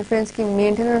mainframes की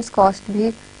मेंटेनेंस कॉस्ट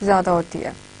भी ज़्यादा होती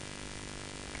है.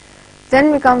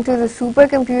 Then we come to the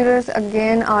supercomputers.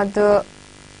 Again are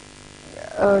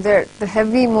they're the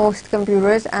heavy most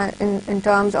computers in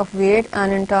terms of weight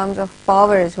and in terms of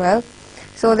power as well.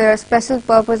 So they are special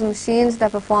purpose machines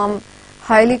that perform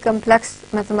highly complex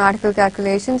mathematical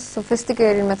calculations,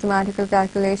 sophisticated mathematical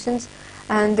calculations,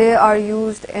 and they are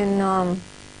used in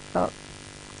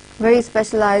very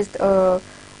specialized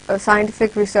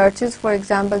scientific researches. For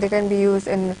example, they can be used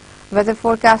in weather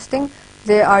forecasting,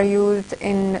 they are used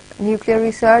in nuclear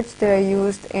research, they are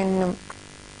used in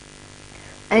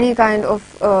any kind of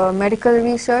medical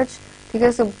research. ठीक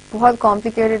है. सो बहुत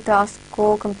complicated task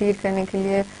को complete करने के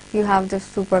लिए you have the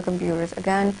super computers.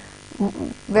 Again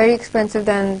very expensive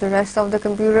than the rest of the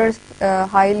computers,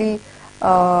 highly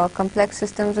complex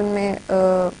systems उनमें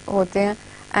होते हैं,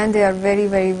 and they are very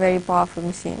very very powerful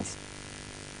machines.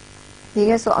 ठीक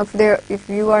है. So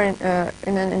if you are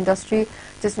in an industry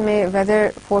जिसमें weather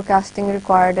forecasting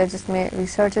required है, जिसमें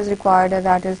research is required है,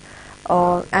 that is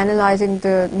analyzing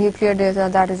the nuclear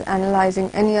data, that is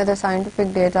analyzing any other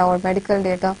scientific data or medical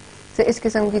data, so इस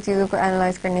किस्म की चीज़ों को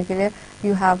analyze करने के लिए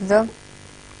you have the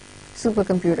super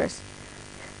computers.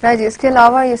 Right जी. इसके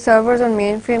अलावा ये सर्वर्स और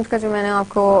मेन फ्रेम्स का जो मैंने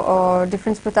आपको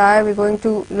डिफरेंस बताया, we going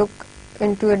to look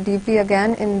into it deeply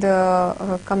again in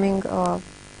the coming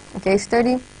case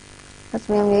study.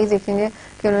 उसमें हम यही देखेंगे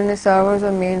कि उन्होंने सर्वर्स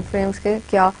और मेन फ्रेम्स के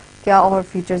क्या क्या और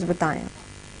फीचर्स बताए हैं.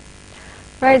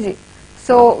 Right ji.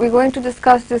 So we going to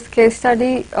discuss this case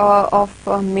study of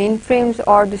main frames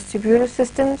और डिस्ट्रीब्यूटेड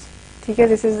सिस्टम्स. ठीक है.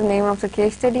 This is the name of the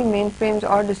case study, main frames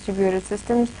और डिस्ट्रीब्यूटेड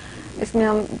सिस्टम्स. इसमें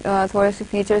हम थोड़े से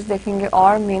फीचर्स देखेंगे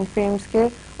और मेन फ्रेम्स के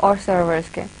और सर्वर्स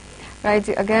के. राइट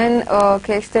जी. अगेन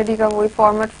केस स्टडी का वही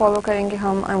फॉर्मेट फॉलो करेंगे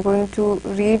हम. I am going to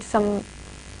read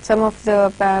some of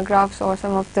the paragraphs और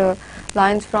सम of the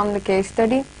lines from the case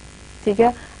study. ठीक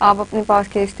है. आप अपने पास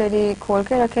केस स्टडी खोल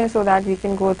के रखें so that we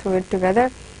can go through it together.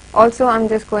 Also I am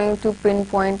just going to pin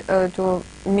point जो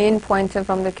main points है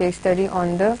from the case study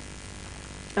on the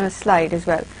slide as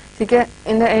well. ठीक है.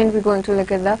 In the end we're going to look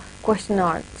at the question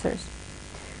answers.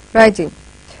 Right ji.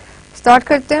 Start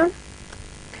करते हैं.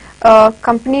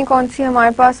 Company कौन सी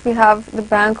हमारे पास? We have the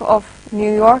Bank of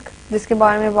New York, जिसके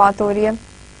बारे में बात हो रही है.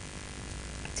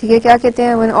 ठीक है. क्या कहते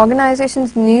हैं? When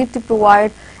organizations need to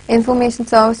provide information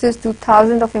services to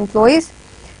thousands of employees,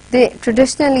 they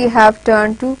traditionally have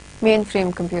turned to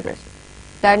mainframe computers.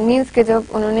 That means कि जब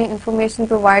उन्होंने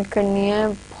information provide करनी है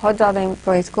बहुत ज़्यादा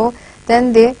employees को,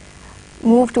 then they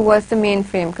move towards the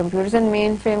mainframe computers, and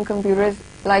mainframe computers,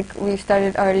 like we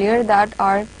studied earlier, that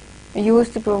are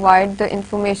used to provide the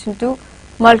information to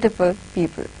multiple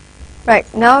people.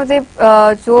 Right. Now they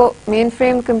जो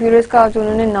mainframe computers का जो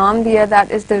उन्होंने नाम दिया,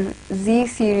 that is the Z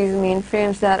series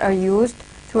mainframes that are used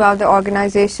throughout the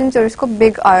organizations, और इसको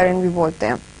big iron भी बोलते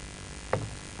हैं.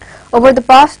 Over the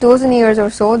past dozen years or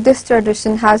so, this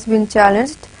tradition has been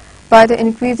challenged by the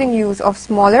increasing use of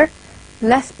smaller,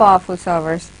 less powerful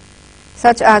servers,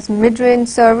 such as mid-range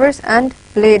servers and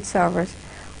blade servers,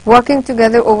 working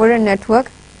together over a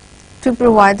network to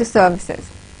provide the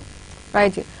services.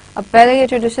 Right जी. अब पहले ये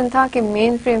tradition था कि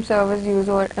main frame servers use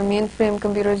हो, main frame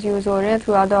computers use हो रहे हैं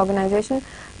through out the organisation,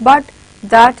 but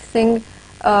that thing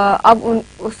अब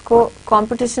उसको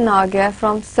कंपटीशन आ गया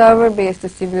from server based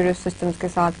distributed systems के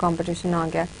साथ कंपटीशन आ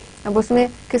गया. अब उसमें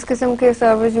किस किस्म के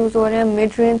सर्वर्स यूज हो रहे हैं?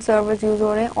 मिड रेंज सर्वर्स यूज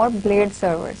हो रहे हैं और ब्लेड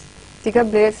सर्वर्स. ठीक है.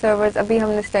 ब्लेड सर्वर्स अभी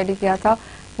हमने स्टडी किया था,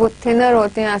 वो थिनर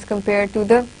होते हैं as compare to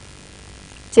the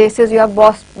chases या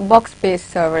बॉक्स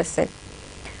बेस्ड सर्वर्स से.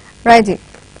 Right ji.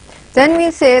 देन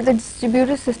वी से द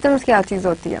डिस्ट्रीब्यूटेड सिस्टम्स क्या चीज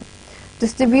होती है?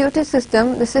 Distributed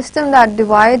system, the system that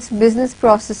divides business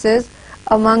processes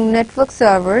among network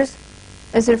servers,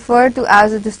 is referred to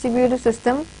as a distributed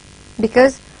system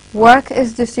because work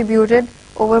is distributed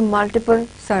over multiple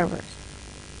servers.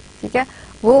 ठीक है.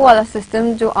 वो वाला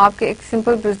system जो आपके एक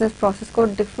सिंपल बिजनेस प्रोसेस को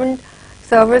डिफरेंट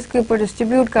सर्वर्स के ऊपर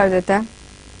डिस्ट्रीब्यूट कर देता है.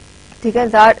 ठीक है.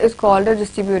 That is called a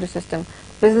distributed system.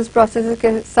 Business process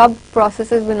के सब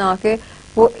प्रोसेसेस बना के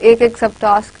वो एक एक सब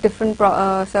टास्क डिफरेंट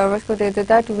सर्वर्स को दे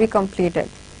देता है टू बी कम्प्लीटेड.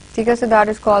 ठीक है. So that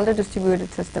is called a distributed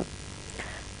system.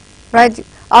 Right जी.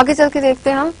 आगे चल के देखते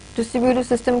हैं हम डिस्ट्रीब्यूटेड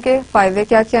सिस्टम के फायदे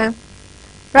क्या क्या हैं.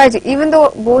 Right ji. Even though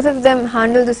both of them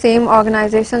handle the same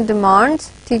organisational demands.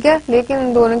 ठीक है. लेकिन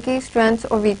इन दोनों की स्ट्रेंथ्स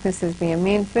और वीकनेसेस भी हैं.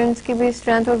 मेन फ्रेम्स की भी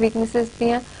स्ट्रेंथ और वीकनेसेस भी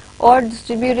हैं, और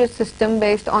distributed system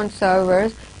based on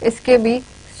servers, इसके भी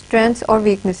स्ट्रेंथ्स और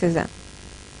वीकनेसेस हैं.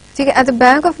 ठीक है. At the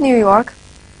bank of New York,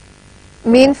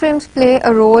 main frames play a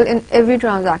role in every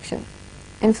transaction.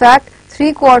 In fact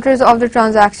 3/4 of the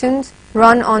transactions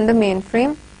run on the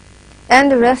mainframe,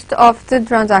 and the rest of the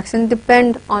transaction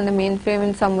depend on the mainframe in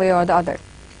some way or the other.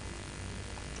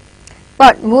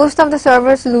 But most of the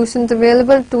server solutions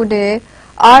available today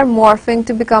are morphing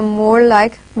to become more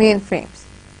like mainframes.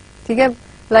 ठीक है.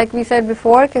 Like we said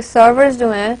before कि servers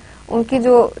जो हैं उनकी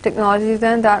जो technologies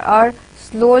हैं that are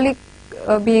slowly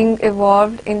being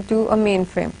evolved into a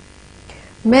mainframe.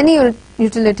 Many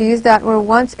utilities that were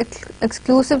once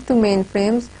exclusive to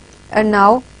mainframes are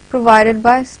now provided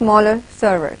by smaller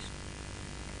servers.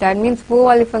 That means वो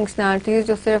वाली फंक्शनैलिटीज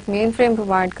जो सिर्फ मेन फ्रेम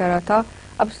प्रोवाइड कर रहा था,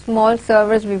 अब स्मॉल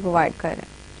सर्वर्स भी प्रोवाइड कर रहे हैं.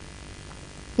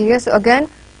 ठीक है. सो अगेन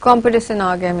कॉम्पिटिशन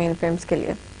आ गया मेन फ्रेम्स के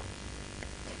लिए.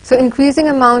 So increasing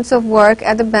amounts of work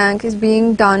at the bank is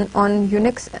being done on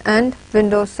Unix and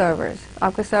Windows servers.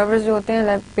 आपके servers जो होते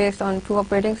हैं based on two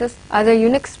operating systems, either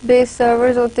Unix based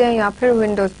servers होते हैं या फिर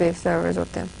Windows based servers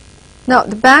होते हैं. Now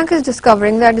the bank is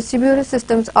discovering that distributed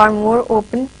systems are more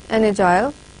open and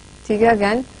agile. ठीक है,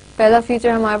 again पहला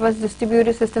feature हमारे पास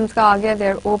distributed systems का आ गया,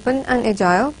 they are open and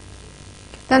agile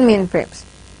than mainframes.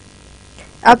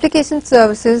 Application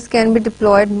services can be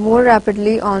deployed more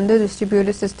rapidly on the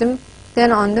distributed system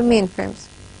than on the mainframes.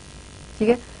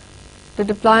 Okay? The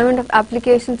deployment of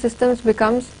application systems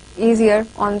becomes easier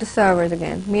on the servers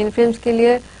again. Mainframes के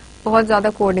लिए बहुत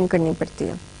ज़्यादा coding करनी पड़ती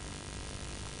है.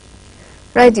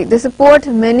 Righty, they support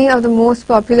many of the most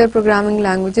popular programming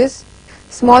languages.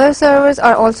 Smaller servers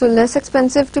are also less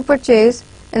expensive to purchase.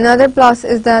 Another plus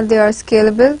is that they are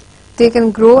scalable. They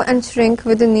can grow and shrink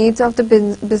with the needs of the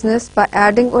business by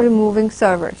adding or removing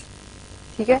servers.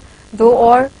 ठीक है, दो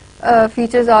और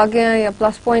features आ गए हैं या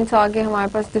plus points आ गए हमारे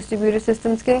पास distributed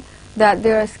systems के, that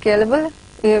they are scalable,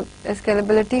 ये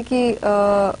scalability की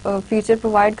feature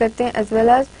provide करते हैं, as well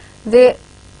as they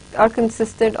are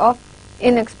consisted of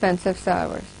inexpensive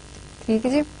servers. ठीक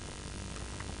है जी.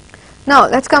 Now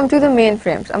let's come to the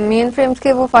mainframes. अब mainframes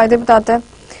के वो फायदे बताता है.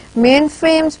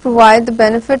 Mainframes provide the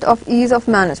benefit of ease of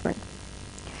management.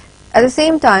 At the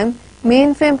same time,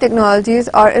 mainframe technologies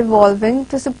are evolving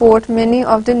to support many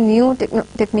of the new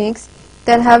techniques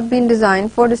that have been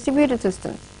designed for distributed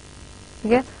systems.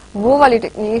 Okay? वो वाली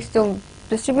techniques जो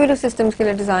distributed systems के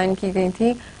लिए design की गई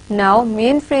थी, now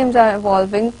mainframes are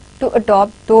evolving to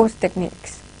adopt those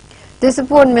techniques. They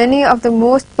support many of the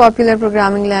most popular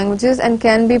programming languages and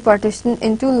can be partitioned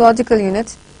into logical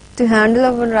units to handle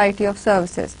a variety of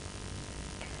services.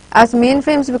 As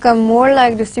mainframes become more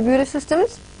like distributed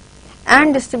systems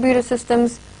and distributed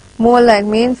systems more like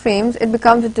mainframes, it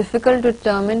becomes difficult to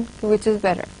determine which is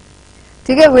better.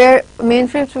 Okay, where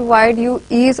mainframes provide you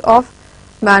ease of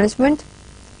management,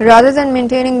 rather than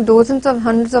maintaining dozens of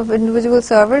hundreds of individual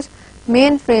servers,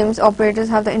 mainframes operators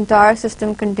have the entire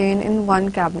system contained in one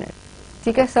cabinet.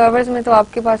 ठीक है, servers में तो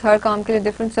आपके पास हर काम के लिए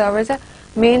different servers है.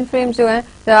 Mainframes जो हैं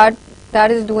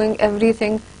that is doing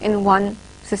everything in one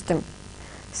system.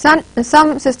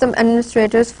 Some system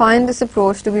administrators find this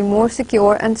approach to be more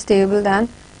secure and stable than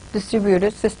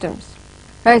distributed systems.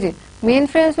 Right?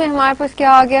 Mainframes में हमारे पास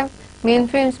क्या आ गया?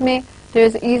 Mainframes में there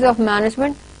is ease of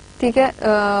management. ठीक है,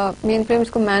 mainframes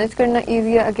को manage करना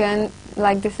easy है. Again,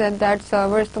 like they said that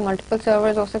servers तो multiple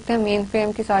servers हो सकते हैं.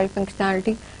 Mainframe की सारी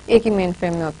functionality एक ही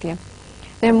mainframe में होती है.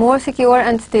 They are more secure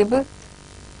and stable.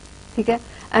 ठीक है,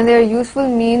 and they are useful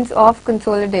means of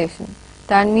consolidation.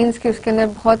 That means कि उसके अंदर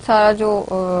बहुत सारा जो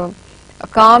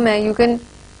काम है, you can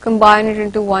combine it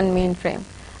into one mainframe.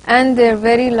 And they are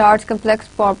very large, complex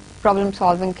problem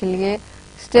solving के लिए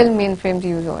still mainframes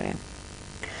use हो रहे हैं.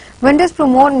 Vendors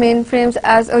promote mainframes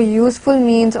as a useful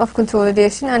means of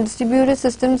consolidation and distributed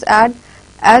systems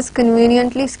as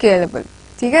conveniently scalable.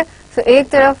 ठीक है, so एक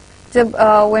तरफ जब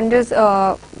vendors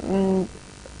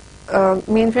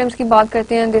mainframes की बात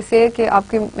करते हैं, जैसे कि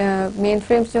आपके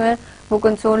mainframes जो हैं वो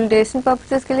consolidation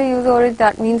purposes के लिए use हो रहे हैं.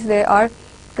 That means they are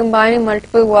combining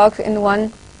multiple works in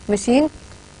one machine.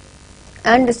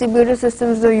 And distributed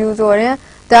systems जो use हो रहे हैं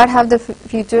that have the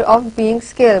feature of being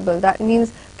scalable. That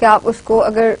means कि आप उसको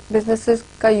अगर businesses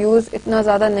का use इतना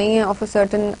ज़्यादा नहीं है of a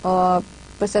certain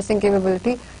processing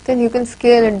capability, then you can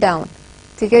scale it down.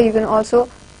 ठीक है, you can also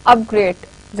upgrade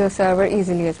the server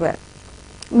easily as well.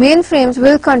 Mainframes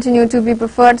will continue to be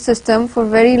preferred system for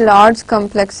very large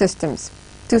complex systems,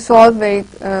 to solve very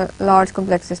large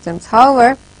complex systems.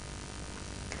 However,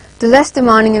 the less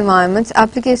demanding environments,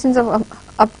 applications of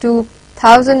up to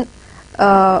 1,000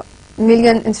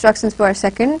 million instructions per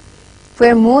second,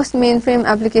 where most mainframe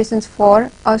applications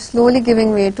for are slowly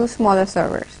giving way to smaller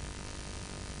servers.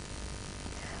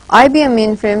 IBM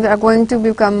mainframes are going to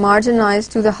become marginalized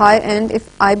to the high end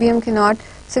if IBM cannot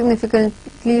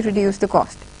significantly reduce the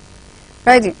cost.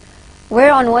 Right?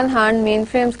 Where on one hand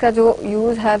mainframes का जो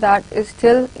use है that is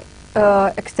still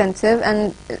extensive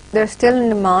and they're still in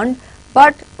demand,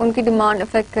 but उनकी demand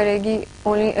affect करेगी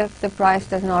only if the price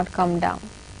does not come down.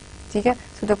 ठीक है?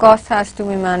 So the cost has to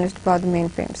be managed by the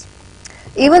mainframes.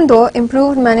 Even though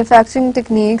improved manufacturing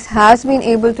techniques has been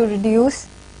able to reduce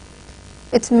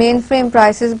its mainframe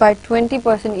prices by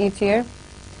 20% each year,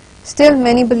 still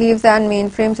many believe that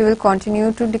mainframes will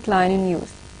continue to decline in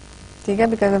use. ठीक है?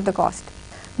 Because of the cost.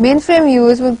 Mainframe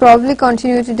use will probably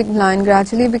continue to decline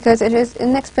gradually because it is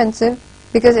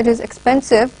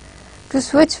expensive to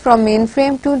switch from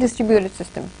mainframe to distributed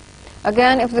system.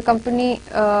 Again, if the company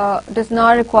does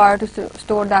not require to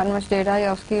store that much data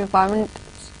या उसकी requirement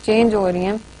change हो रही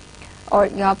हैं और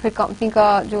या फिर company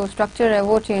का जो स्ट्रक्चर है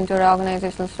वो चेंज हो रहा है,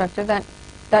 ऑर्गेनाइजेशनल स्ट्रक्चर,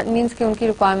 दैट मीन्स कि उनकी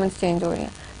रिक्वायरमेंट्स चेंज हो रही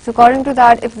हैं. So according to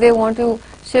that, if they want to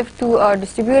shift to a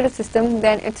distributed system,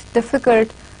 then it's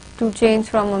difficult to change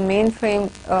from a mainframe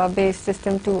based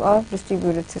system to a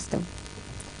distributed system.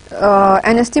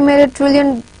 An estimated $1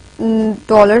 trillion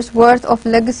worth of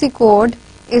legacy code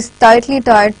is tightly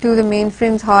tied to the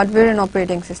mainframe's hardware and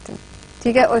operating system.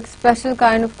 ठीक है, और एक special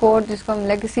kind of code जिसको हम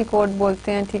legacy code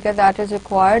बोलते हैं, ठीक है, that is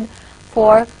required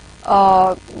for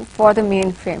the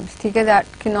mainframes, ठीक है, that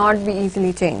cannot be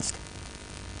easily changed.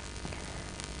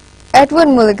 Edward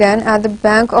Mulligan at the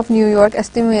Bank of New York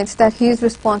estimates that he is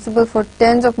responsible for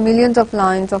tens of millions of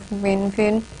lines of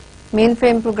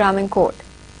mainframe programming code.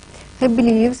 He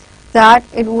believes that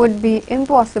it would be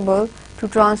impossible to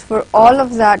transfer all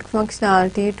of that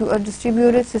functionality to a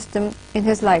distributed system in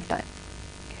his lifetime.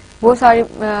 वो सारी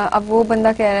अब वो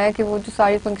बंदा कह रहा है कि वो जो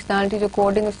सारी फंक्शनैलिटी जो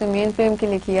कोडिंग उसने मेन फ्रेम के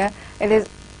लिए किया है, it is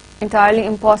entirely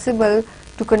impossible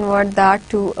to convert that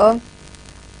to a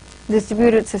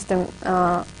distributed system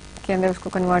के अंदर उसको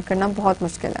कन्वर्ट करना बहुत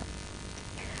मुश्किल है.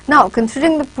 Now,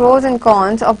 considering the pros and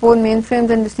cons of both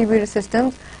mainframes and distributed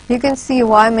systems, you can see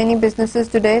why many businesses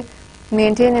today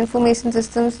maintain information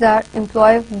systems that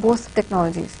employ both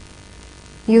technologies.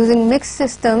 Using mixed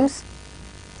systems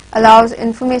allows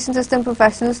information system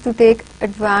professionals to take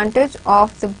advantage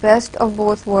of the best of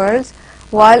both worlds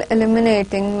while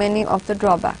eliminating many of the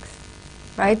drawbacks.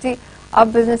 Right? जी,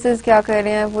 अब businesses क्या कर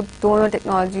रहे हैं, वो दोनों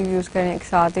technology use कर रहे हैं एक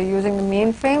साथ. They're using the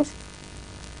mainframes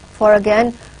for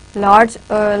again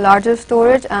larger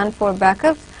storage and for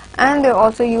backups, and they're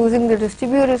also using the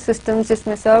distributed systems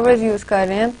जिसमें servers use कर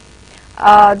रहे हैं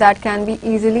that can be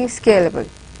easily scalable.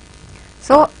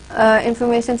 So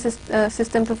information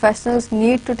system professionals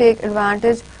need to take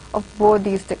advantage of both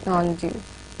these technologies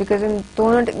because इन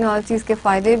दोनों technologies के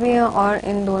फायदे भी हैं और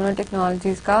इन दोनों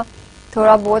technologies का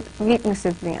थोड़ा बहुत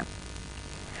weaknesses भी हैं.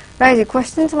 Right, जी,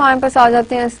 questions हमारे पास आ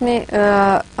जाते हैं. इसमें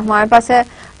हमारे पास है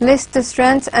list the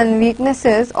strengths and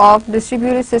weaknesses of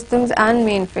distributed systems and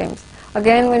mainframes.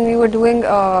 Again, when we were doing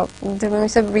जब हम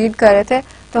सब read कर रहे थे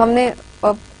तो हमने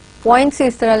points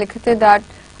इस तरह लिखे थे that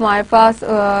हमारे पास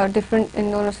different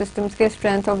इन दोनों systems के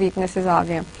strengths और weaknesses आ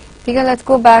गए हैं. ठीक है, let's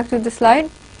go back to the slide.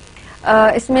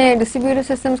 इसमें distributed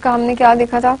systems का हमने क्या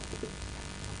देखा था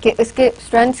कि इसके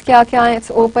strengths क्या क्या हैं.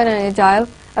 It's open and agile.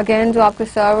 Again, जो आपके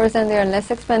servers and they are less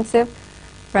expensive,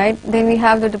 right? Then we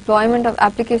have the deployment of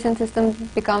application systems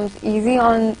becomes easy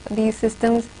on these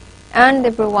systems, and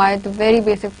they provide the very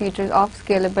basic features of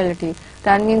scalability.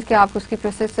 That means कि आप उसकी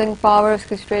processing power,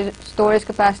 उसकी storage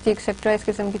capacity, etc. इस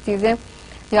किस्म की चीजें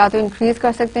या तो increase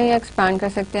कर सकते हैं या expand कर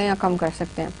सकते हैं या कम कर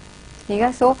सकते हैं. ठीक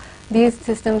है? So these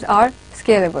systems are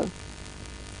scalable.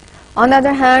 On the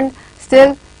other hand,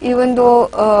 still even though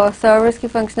servers की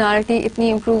functionality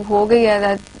इतनी improve हो गई है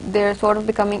that they're sort of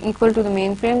becoming equal to the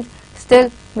mainframes,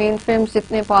 still mainframes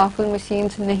जितने powerful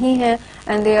machines नहीं हैं,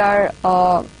 and they are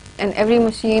and every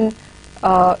machine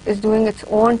is doing its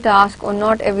own task, or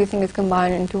not everything is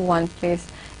combined into one place.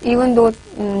 Even though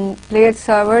played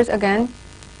servers again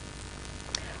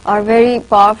are very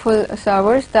powerful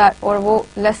servers that और वो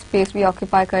less space भी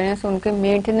occupy कर रहे हैं, so उनके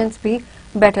maintenance भी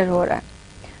better हो रहा है.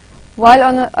 While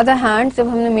on the other hand, जब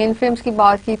हमने mainframes की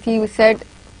बात की थी, we said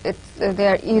they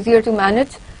are easier to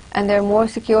manage and they are more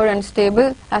secure and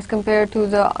stable as compared to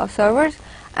the servers,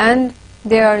 and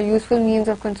they are useful means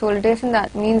of consolidation.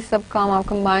 That means सब काम आप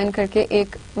combine करके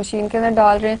एक machine के अंदर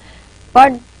डाल रहे हैं,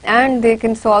 but and they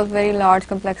can solve very large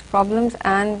complex problems,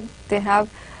 and they have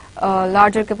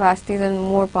larger capacities and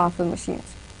more powerful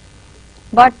machines.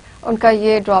 But उनका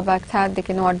ये drawback था, they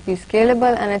cannot be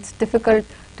scalable, and it's difficult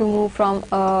to move from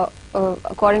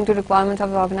according to requirements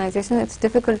of the organization, it's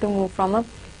difficult to move from a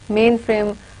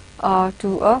mainframe to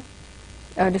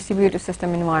a distributed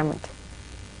system environment.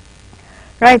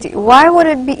 Right, why would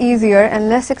it be easier and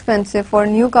less expensive for a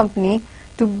new company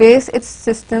to base its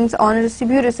systems on a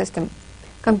distributed system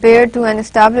compared to an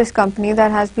established company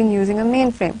that has been using a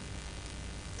mainframe?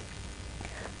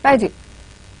 Right जी,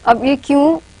 अब ये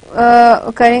क्यों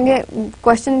करेंगे,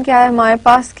 question क्या है हमारे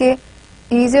पास के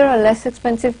easier और less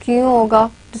expensive क्यों होगा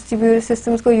distributed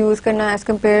systems को use करना as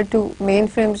compared to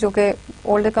mainframes जो के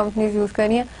older companies use कर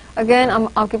रही हैं. Again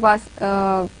आपके पास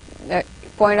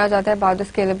point आ जाता है about the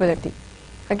scalability.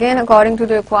 Again, according to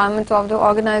the requirements of the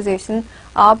organization,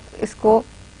 आप इसको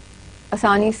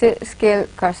आसानी से scale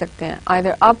कर सकते हैं,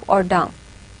 either up or down.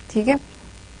 ठीक है?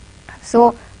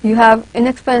 So you have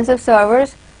inexpensive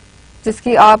servers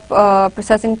जिसकी आप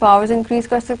processing powers increase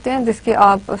कर सकते हैं, जिसकी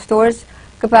आप storage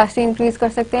capacity increase कर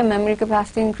सकते हैं, memory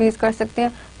capacity increase कर सकते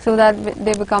हैं, so that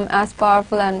they become as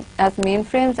powerful and as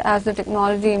mainframes as the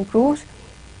technology improves.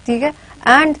 ठीक है,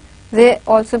 and they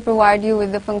also provide you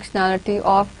with the functionality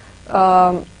of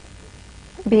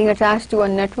being attached to a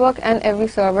network and every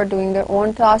server doing their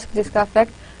own task जिसका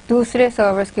effect दूसरे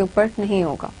servers के ऊपर नहीं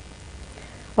होगा.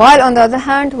 While on the other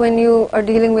hand, when you are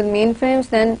dealing with mainframes,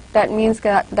 then that means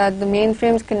that the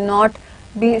mainframes cannot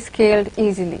be scaled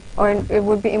easily, or it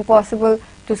would be impossible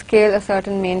to scale a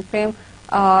certain mainframe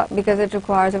because it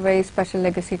requires a very special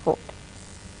legacy code.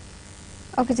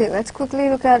 Okay, let's quickly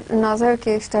look at another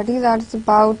case study that is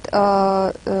about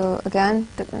again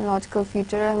technological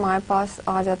feature. हमारे पास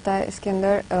आ जाता है इसके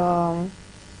अंदर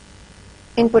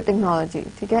input technology.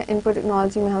 ठीक है, input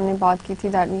technology में हमने बात की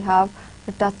थी that we have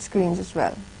the touch screens as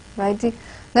well, right?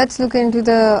 Let's look into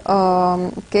the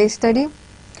case study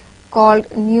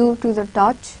called New to the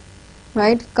Touch,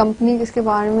 right? Company किसके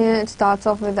बारे में है? It starts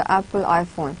off with the Apple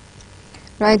iPhone,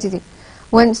 right?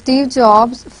 When Steve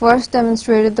Jobs first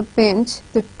demonstrated the pinch,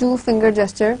 the two-finger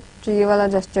gesture, जो ये वाला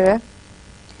gesture है,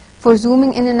 for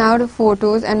zooming in and out of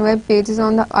photos and web pages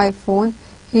on the iPhone,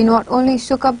 he not only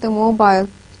shook up the mobile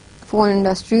phone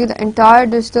industry, the entire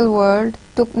digital world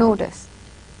took notice.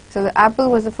 So the Apple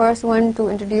was the first one to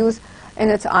introduce in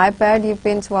its iPad ये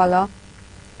pinch वाला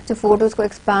जो photos को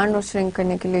expand और shrink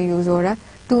करने के लिए use हो रहा है,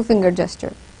 two-finger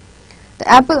gesture. The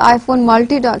Apple iPhone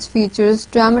multi-touch features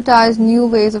dramatize new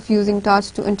ways of using touch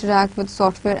to interact with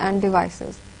software and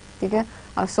devices. ठीक है,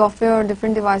 अब software और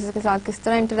different devices के साथ किस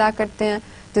तरह interact करते हैं?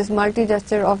 This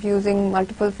multi-gesture of using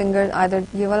multiple fingers, either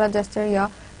ये वाला gesture या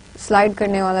slide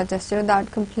करने वाला gesture,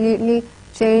 that completely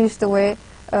changed the way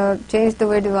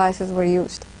devices were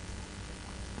used.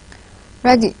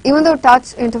 Right, even though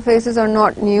touch interfaces are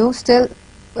not new, still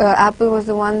Apple was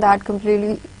the one that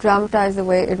completely dramatized the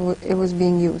way it was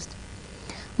being used.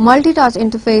 Multi-touch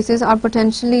interfaces are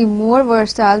potentially more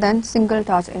versatile than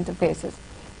single-touch interfaces.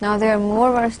 Now they are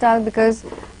more versatile because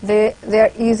they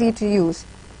are easy to use.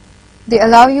 They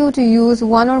allow you to use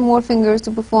one or more fingers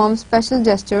to perform special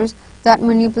gestures that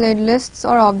manipulate lists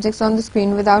or objects on the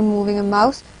screen without moving a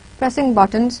mouse, pressing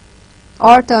buttons,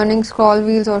 or turning scroll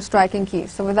wheels or striking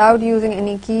keys. So without using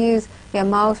any keys, या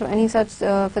mouse or any such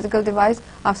physical device,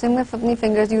 आप सिर्फ अपनी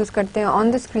fingers use करते हैं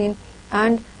on the screen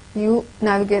and you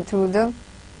navigate through the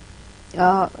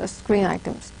screen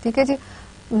items. ठीक है जी.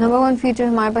 Number one feature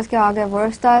हमारे पास क्या आ गया?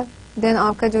 Versatile. Then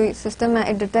आपका जो system है,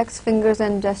 it detects fingers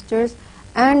and gestures,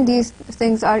 and these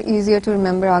things are easier to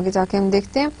remember. आगे जाके हम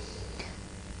देखते हैं.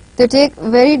 They take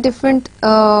very different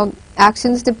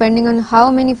actions depending on how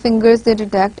many fingers they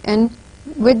detect and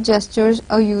which gestures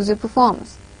a user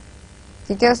performs.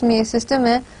 ठीक है, उसमें ये system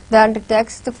है that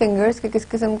detects the fingers कि किस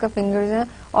किस्म का fingers हैं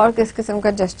और किस किस्म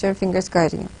का gesture fingers कर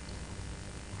रही हैं.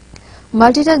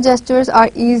 Multi-touch gestures are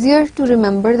easier to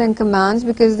remember than commands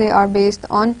because they are based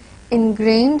on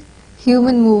ingrained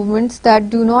human movements that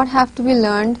do not have to be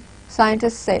learned,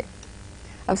 scientists say.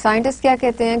 अब scientists क्या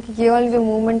कहते हैं कि ये वाले जो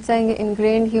movements हैं ये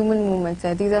ingrained human movements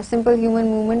हैं. These are simple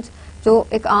human movements जो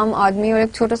एक आम आदमी और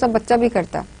एक छोटा सा बच्चा भी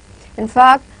करता है. In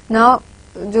fact, now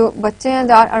जो बच्चे हैं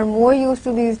that are more used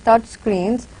to these touch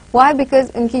screens. Why?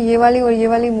 Because इनकी ये वाली और ये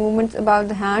वाली movements about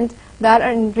the hands that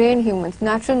are ingrained humans,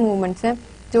 natural movements हैं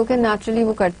जो कि naturally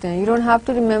वो करते हैं. You don't have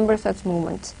to remember such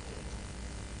movements.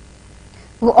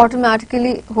 वो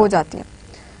automatically हो जाती हैं.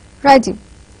 Right जी.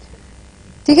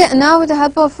 ठीक है. Now with the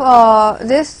help of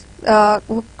this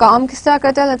वो काम किस तरह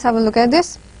करता है? Let's have a look at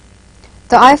this.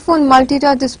 The iPhone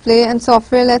multi-touch display and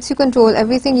software lets you control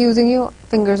everything using your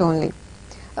fingers only.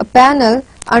 A panel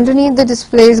underneath the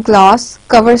display's glass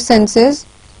cover senses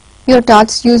your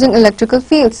touch using electrical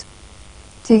fields.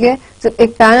 ठीक है, जब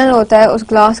एक panel होता है उस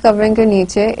glass covering के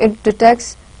नीचे, it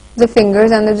detects the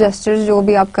fingers and the gestures जो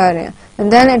भी आप कर रहे हैं,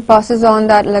 and then it passes on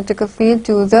that electrical field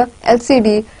to the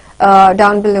LCD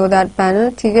down below that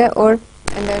panel. ठीक है, और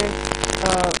and then it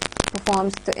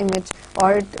performs the image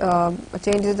or it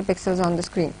changes the pixels on the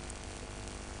screen.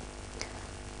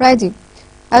 Right ji.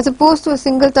 As opposed to a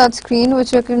single touch screen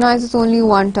which recognizes only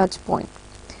one touch point.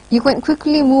 You can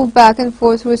quickly move back and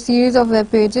forth through a series of web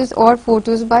pages or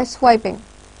photos by swiping.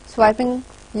 Swiping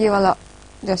ये वाला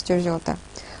gesture जो होता है.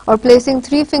 Or placing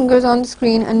 3 fingers on the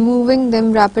screen and moving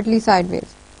them rapidly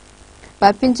sideways.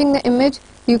 By pinching the image,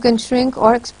 you can shrink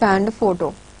or expand a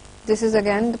photo. This is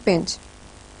again the pinch.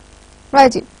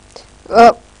 Right जी.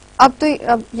 अब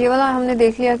ये वाला हमने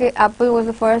देख लिया कि Apple was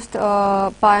the first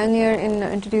pioneer in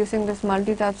introducing this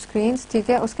multi-touch screens. ठीक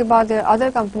है, उसके बाद there are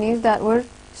other companies that were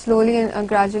slowly and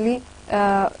gradually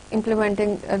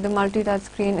implementing the multi-touch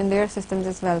screen in their systems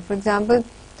as well. For example,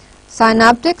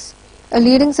 Synaptics, a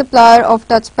leading supplier of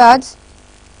touchpads.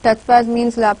 Touchpads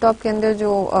means laptop के अंदर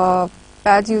जो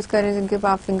pads use कर रहे हैं जिनके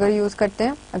आप finger use करते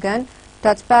हैं. Again,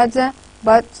 touchpads हैं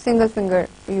but single finger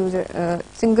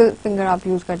आप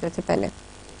यूज करते थे पहले.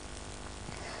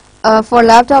 For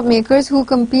laptop makers who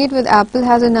compete with Apple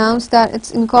has announced that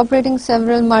it's incorporating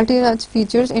several multi-touch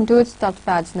features into its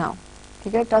touchpads now.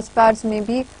 ठीक है, touchpads में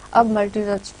भी अब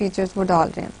multi-touch features वो डाल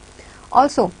रहे हैं.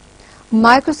 Also,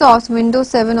 Microsoft's Windows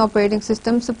 7 operating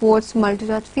system supports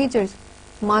multi-touch features.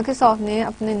 Microsoft ने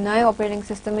अपने नए operating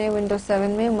system में Windows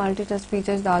 7 में multi-touch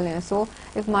features डाले हैं. So,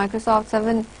 if Microsoft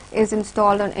 7 is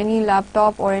installed on any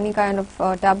laptop or any kind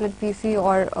of tablet PC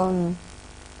or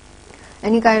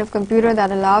any kind of computer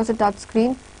that allows a touch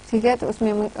screen, ठीक है, तो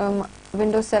उसमें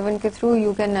Windows 7 के through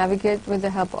you can navigate with the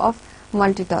help of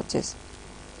multi-touches.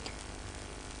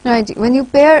 Right, when you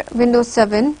pair Windows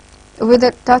 7 with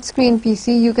a touchscreen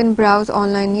PC, you can browse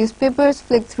online newspapers,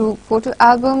 flick through photo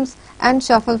albums, and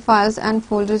shuffle files and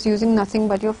folders using nothing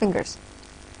but your fingers.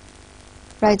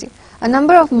 Right. A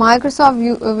number of Microsoft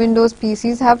Windows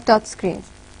PCs have touch screens.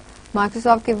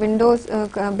 Microsoft के Windows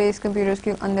based computers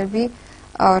के अंदर भी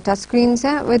touch screens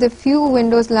हैं, with a few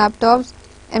Windows laptops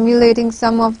emulating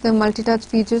some of the multi-touch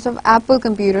features of Apple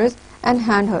computers and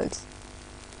handhelds.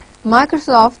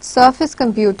 Microsoft's Surface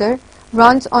computer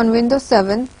runs on Windows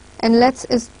 7 and lets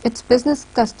its business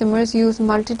customers use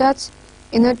multi-touch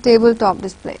in a tabletop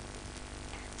display.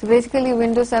 So basically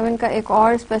Windows 7 का एक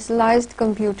और specialized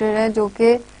computer है जो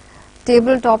कि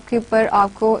tabletop के ऊपर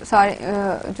आपको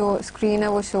सारे जो screen है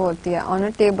वो show होती है on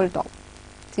a tabletop.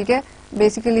 ठीक है,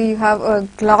 basically you have a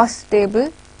glass table,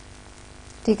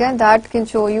 ठीक है, that can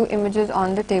show you images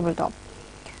on the tabletop.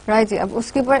 Right जी, अब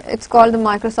उसके ऊपर it's called the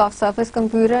Microsoft Surface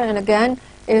computer and again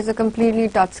it is a completely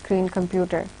touch screen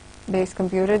computer based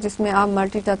computer जिसमें आप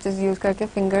multi touches use करके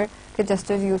finger के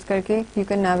gestures use करके you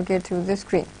can navigate through the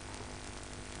screen.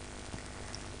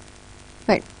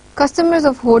 Right. Customers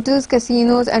of hotels,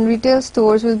 casinos and retail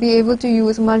stores will be able to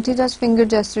use multi-touch finger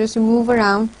gestures to move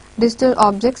around digital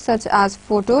objects such as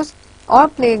photos or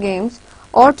play games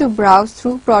or to browse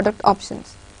through product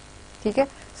options. ठीक है,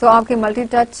 so आपके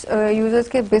multi-touch users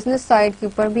के business side के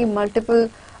ऊपर भी multiple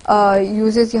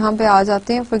users यहाँ पे आ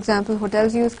जाते हैं. For example,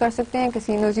 hotels use कर सकते हैं,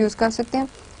 casinos use कर सकते हैं,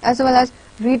 as well as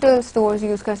retail stores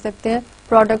use कर सकते हैं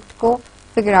product को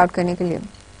figure out करने के लिए,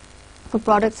 for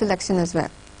product selection as well.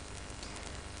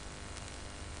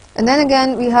 And then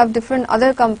again we have different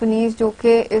other companies जो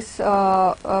कि इस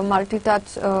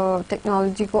multi-touch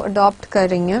technology को adopt कर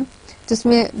रही हैं,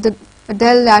 जिसमें the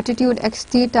Dell Latitude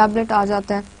XT tablet आ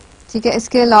जाता है. ठीक है,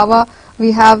 इसके अलावा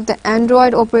we have the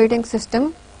Android operating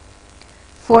system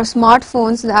for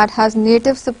smartphones that has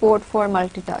native support for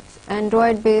multi-touch.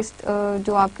 Android based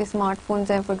जो आपके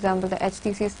smartphones हैं, for example the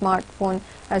HTC smartphone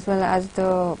as well as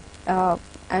the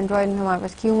Android हमारे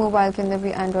पास Q Mobile के अंदर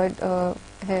भी Android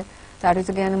है, that is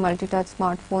again a multi-touch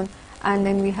smartphone. And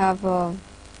then we have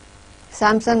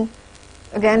Samsung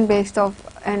again based off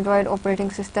Android operating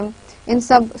system. In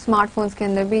sub smartphones के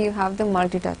अंदर भी you have the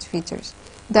multi-touch features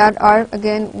that are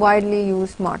again widely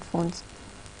used smartphones.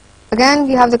 Again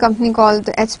we have the company called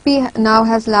the HP now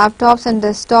has laptops and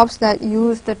desktops that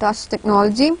use the touch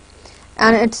technology,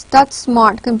 and its touch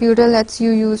smart computer lets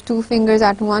you use two fingers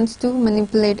at once to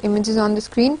manipulate images on the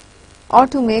screen or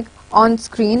to make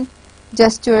on-screen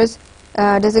gestures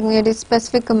designated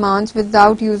specific commands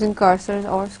without using cursors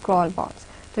or scroll bars.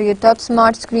 So ये touch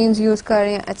smart screens use कर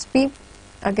रहे हैं HP,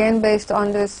 again based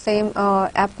on the same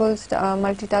Apple's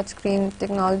multi-touch screen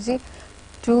technology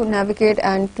to navigate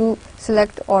and to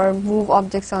select or move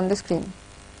objects on the screen.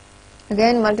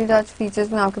 Again multi-touch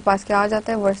features में आपके पास क्या आ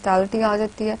जाता है, versatility आ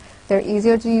जाती है, they're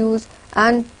easier to use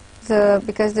and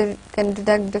because they can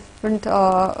detect different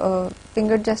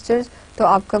finger gestures, तो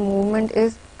आपका movement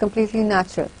is completely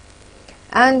natural.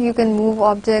 And you can move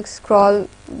objects, scroll,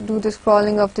 do the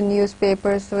scrolling of the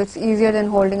newspapers, so it's easier than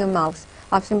holding a mouse.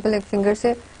 आप simple एक finger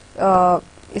से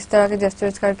इस तरह के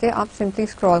gestures करके आप simply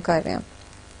scroll कर रहे हैं.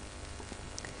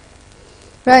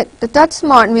 Right, the Touch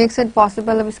Smart makes it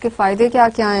possible. अब इसके फायदे क्या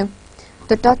क्या हैं?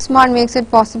 The Touch Smart makes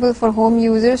it possible for home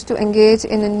users to engage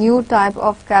in a new type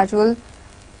of casual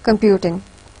computing,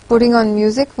 putting on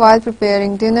music while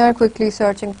preparing dinner, quickly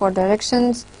searching for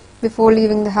directions before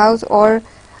leaving the house, or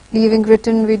leaving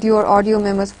written video or audio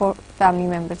memos for family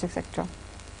members, etc.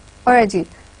 Alright ji,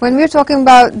 when we are talking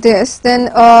about this, then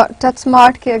Touch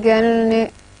Smart के again उन्होंने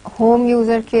home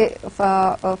user के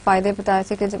फायदे बताए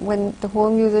थे कि when the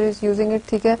home user is using it,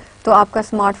 ठीक है, तो आपका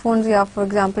smartphones या for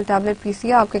example tablet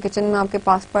PC आपके kitchen में आपके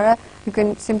पास पड़ा है, you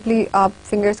can simply आप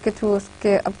fingers के through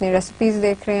उसके अपने recipes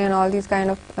देख रहे हैं and all these kind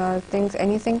of things,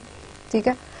 anything, ठीक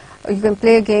है. You can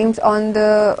play games on the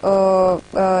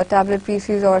tablet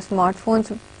PCs or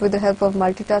smartphones with the help of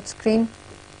multi-touch screen.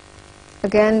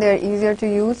 Again, they're easier to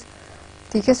use.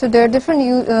 ठीक है. सो देयर डिफरेंट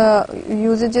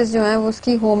यूजेजेस जो हैं वो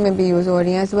उसकी home में भी यूज हो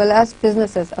रही हैं, एज वेल एज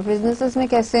बिजनेसेस. अब बिजनेसेस में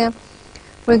कैसे हैं?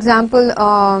 For example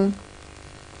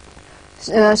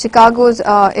Chicago's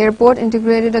airport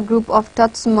integrated a group of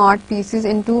touch smart pieces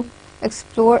into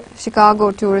Explore Chicago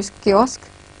tourist kiosk.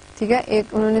 ठीक है,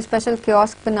 एक उन्होंने स्पेशल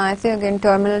कियोस्क बनाए थे, again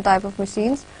terminal type of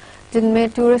machines, जिनमें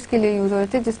टूरिस्ट के लिए यूज हो रहे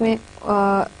थे, जिसमें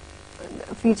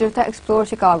फीचर था explore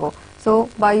Chicago. So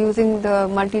by using the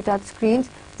multi touch screens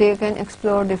they can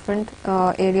explore different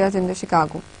areas in the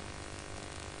Chicago,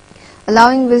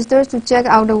 allowing visitors to check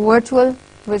out a virtual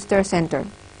visitor center.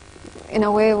 In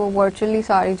a way, वो virtually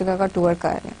सारी जगह का tour कर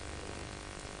रहे हैं.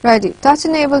 Right.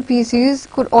 Touch-enabled PCs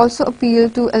could also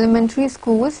appeal to elementary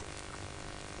schools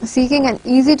seeking an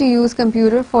easy-to-use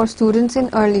computer for students in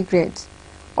early grades,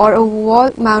 or a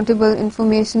wall-mountable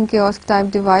information kiosk type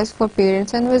device for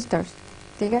parents and visitors.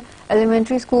 ठीक है,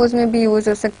 elementary schools में भी use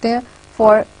हो सकते हैं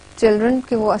for children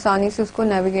कि वो आसानी से उसको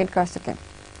नेविगेट कर सकें.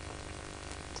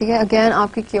 ठीक है, अगेन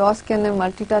आपकी कियोस्क के अंदर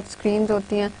मल्टी टच स्क्रीन्स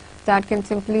होती हैं that can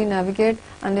simply navigate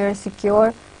and they are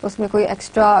secure. उसमें कोई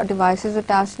एक्स्ट्रा डिवाइसेस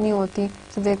अटैच नहीं होती,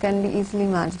 सो they can be easily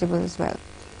manageable as well.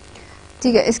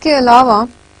 ठीक है, इसके अलावा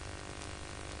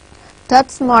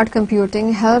touch smart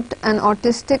computing helped N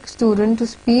autistic student to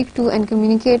speak to and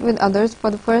communicate with others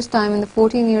for the first time in the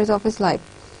 14 years of his life.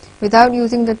 Without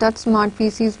using the touch smart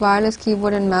PC's wireless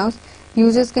keyboard and mouse,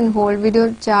 users can hold video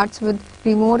chats with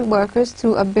remote workers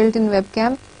through a built-in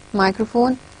webcam,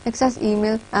 microphone, access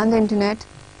email and the internet,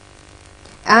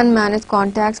 and manage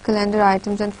contacts, calendar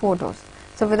items and photos.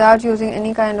 So without using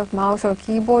any kind of mouse or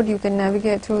keyboard, you can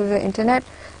navigate through the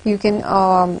internet, you can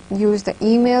use the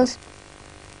emails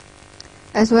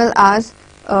as well as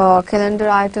calendar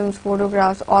items,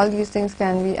 photographs, all these things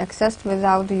can be accessed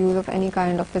without the use of any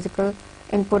kind of physical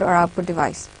input or output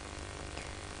device.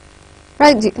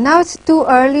 Right, now it's too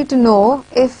early to know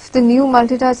if the new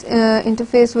multitouch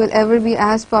interface will ever be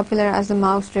as popular as the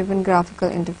mouse-driven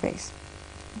graphical interface.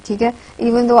 ठीक है,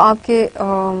 even though आपके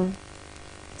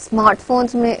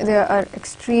smartphones में there are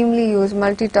extremely used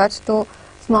multi-touch, तो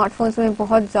smartphones में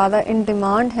बहुत ज़्यादा in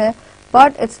demand है,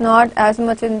 but it's not as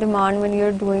much in demand when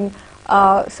you're doing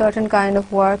certain kind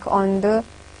of work on the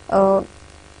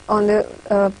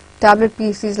tablet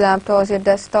PCs, laptops या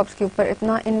desktops के ऊपर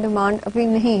इतना in demand अभी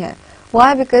नहीं है. Why?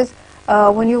 Because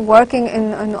when you're working in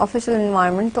an official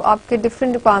environment, तो आपके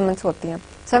different departments होती हैं.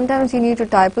 Sometimes you need to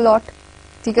type a lot.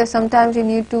 ठीक है, sometimes you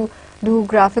need to do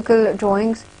graphical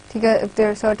drawings. ठीक है, if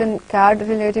there are certain CAD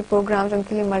related programs,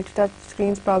 उनके लिए multi-touch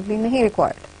screens probably नहीं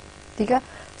required. ठीक है,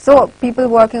 so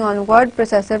people working on word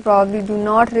processor probably do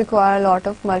not require a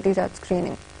lot of multi-touch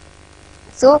screening.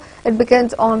 So it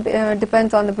depends on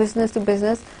the business to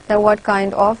business that what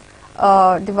kind of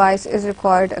device is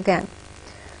required again.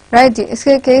 Right, जी,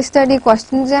 इसके case study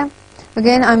questions हैं.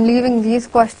 Again, I'm leaving these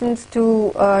questions to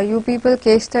you people.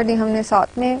 Case study हमने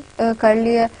साथ में कर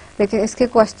लिया है, लेकिन इसके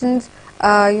questions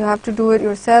you have to do it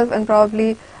yourself, and probably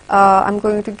I'm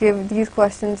going to give these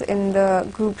questions in the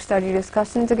group study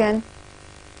discussions again.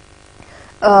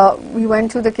 We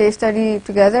went through the case study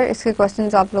together. इसके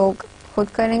questions आप लोग खुद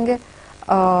करेंगे.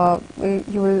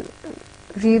 You will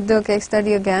read the case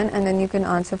study again and then you can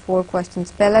answer 4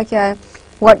 questions. पहला क्या है?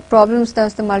 What problems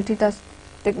does the multi-touch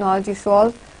technology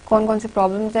solve? कौन-कौन से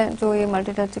problems हैं जो ये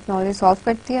multi-touch technology solve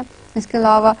करती है? इसके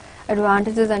अलावा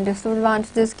advantages and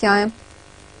disadvantages क्या हैं?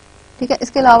 ठीक है,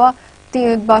 इसके अलावा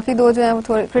बाकी 2 जो हैं वो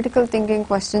थोड़े critical thinking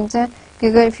questions हैं कि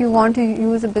अगर if you want to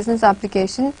use a business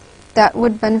application that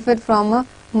would benefit from a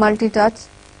multi-touch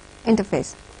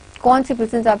interface. कौन सी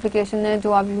बिजनेस एप्लीकेशन है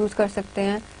जो आप यूज़ कर सकते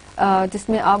हैं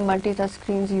जिसमें आप मल्टी टच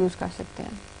स्क्रीन्स यूज़ कर सकते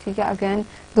हैं. ठीक है, अगेन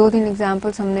 2-3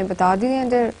 एग्जांपल्स हमने बता दिए हैं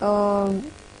इधर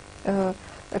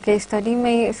केस स्टडी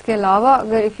में. इसके अलावा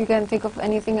अगर if you can think of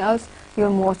anything else, you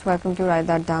are most welcome to right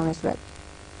that down as well.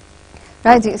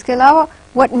 Right जी, इसके अलावा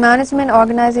what management,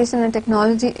 organisation and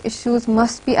technology issues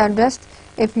must be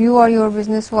addressed if you और your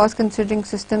business was considering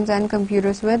systems and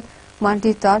computers with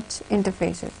multi touch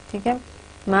interfaces. ठीक है,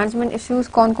 management issues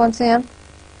कौन-कौन से हैं,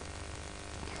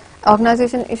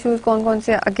 organisation issues कौन-कौन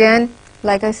से हैं. Again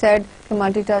like I said,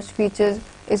 multi touch features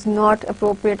is not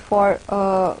appropriate for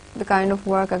the kind of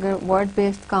work. अगर वर्ड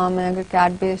बेस्ड काम है, अगर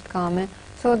कैड बेस्ड काम है,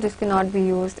 so this can not be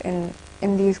used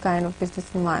in these kind of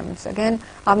business environments. Again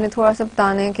आपने थोड़ा सा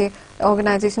बताना है कि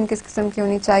ऑर्गेनाइजेशन किस किस्म की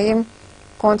होनी चाहिए,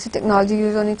 कौन सी टेक्नोलॉजी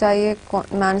यूज होनी चाहिए,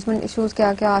 मैनेजमेंट इश्यूज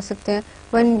क्या क्या आ सकते हैं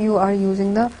when you are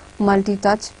using the multi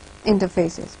touch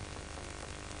interfaces.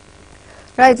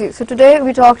 Right, so today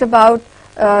we talked about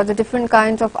the different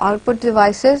kinds of output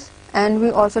devices, and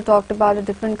we also talked about the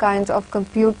different kinds of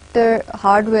computer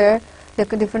hardware, the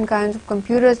different kinds of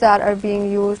computers that are being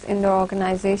used in the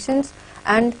organizations,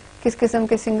 and किस किस्म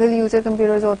के single user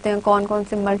computers होते हैं, कौन कौन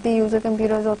से multi user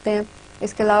computers होते हैं.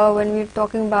 इसके अलावा when we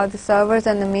talking about the servers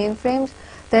and the mainframes,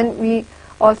 then we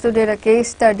also did a case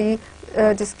study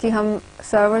जिसकी हम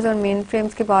servers और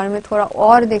mainframes के बारे में थोड़ा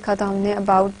और देखा था हमने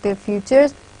about their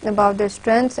features, about their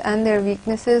strengths and their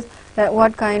weaknesses, that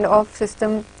what kind of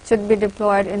system should be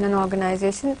deployed in an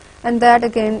organization, and that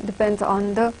again depends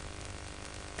on the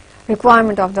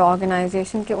requirement of the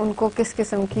organization कि उनको किस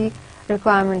किस्म की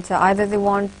requirements है. Either they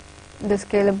want the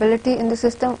scalability in the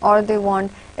system or they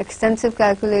want extensive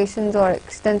calculations or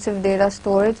extensive data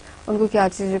storage. उनको क्या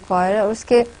चीज़ require है,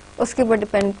 उसके पर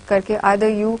depend करके either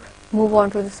you move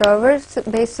on to the server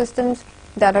based systems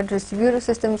that are distributed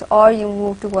systems or you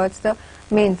move towards the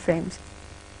mainframes.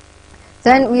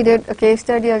 Then we did a case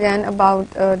study again about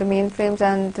the mainframes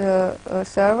and the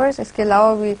servers. इसके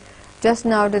अलावा we just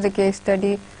now did a case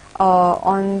study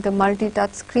on the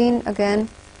multi-touch screen. Again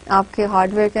आपके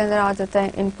hardware के अंदर आ जाता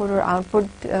है input और output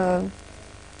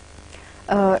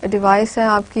device है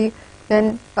आपकी.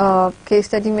 देन केस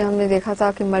स्टडी में हमने देखा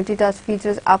था कि मल्टी टच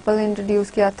फीचर्स एप्पल ने इंट्रोड्यूस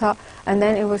किया था, and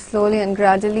then it was slowly and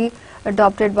gradually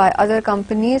adopted by other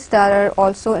companies that are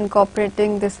also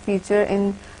incorporating this feature in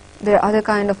their other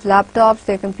kind of laptops,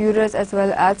 their computers, as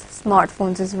well as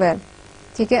smartphones as well.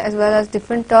 ठीक है, as well as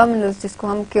different terminals जिसको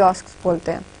हम kiosks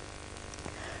बोलते हैं.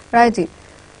 Right ji.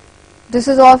 This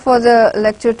is all for the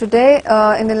lecture today.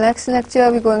 In the next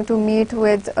lecture we're going to meet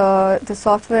with the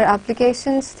software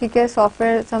applications. ठीक है,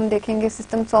 software हम देखेंगे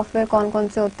system software कौन कौन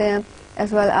से होते हैं,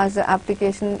 as well as the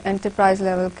application enterprise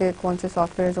level के कौन से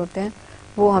softwares होते हैं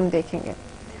वो हम देखेंगे.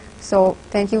 So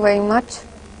thank you very much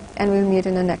and we'll meet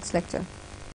in the next lecture.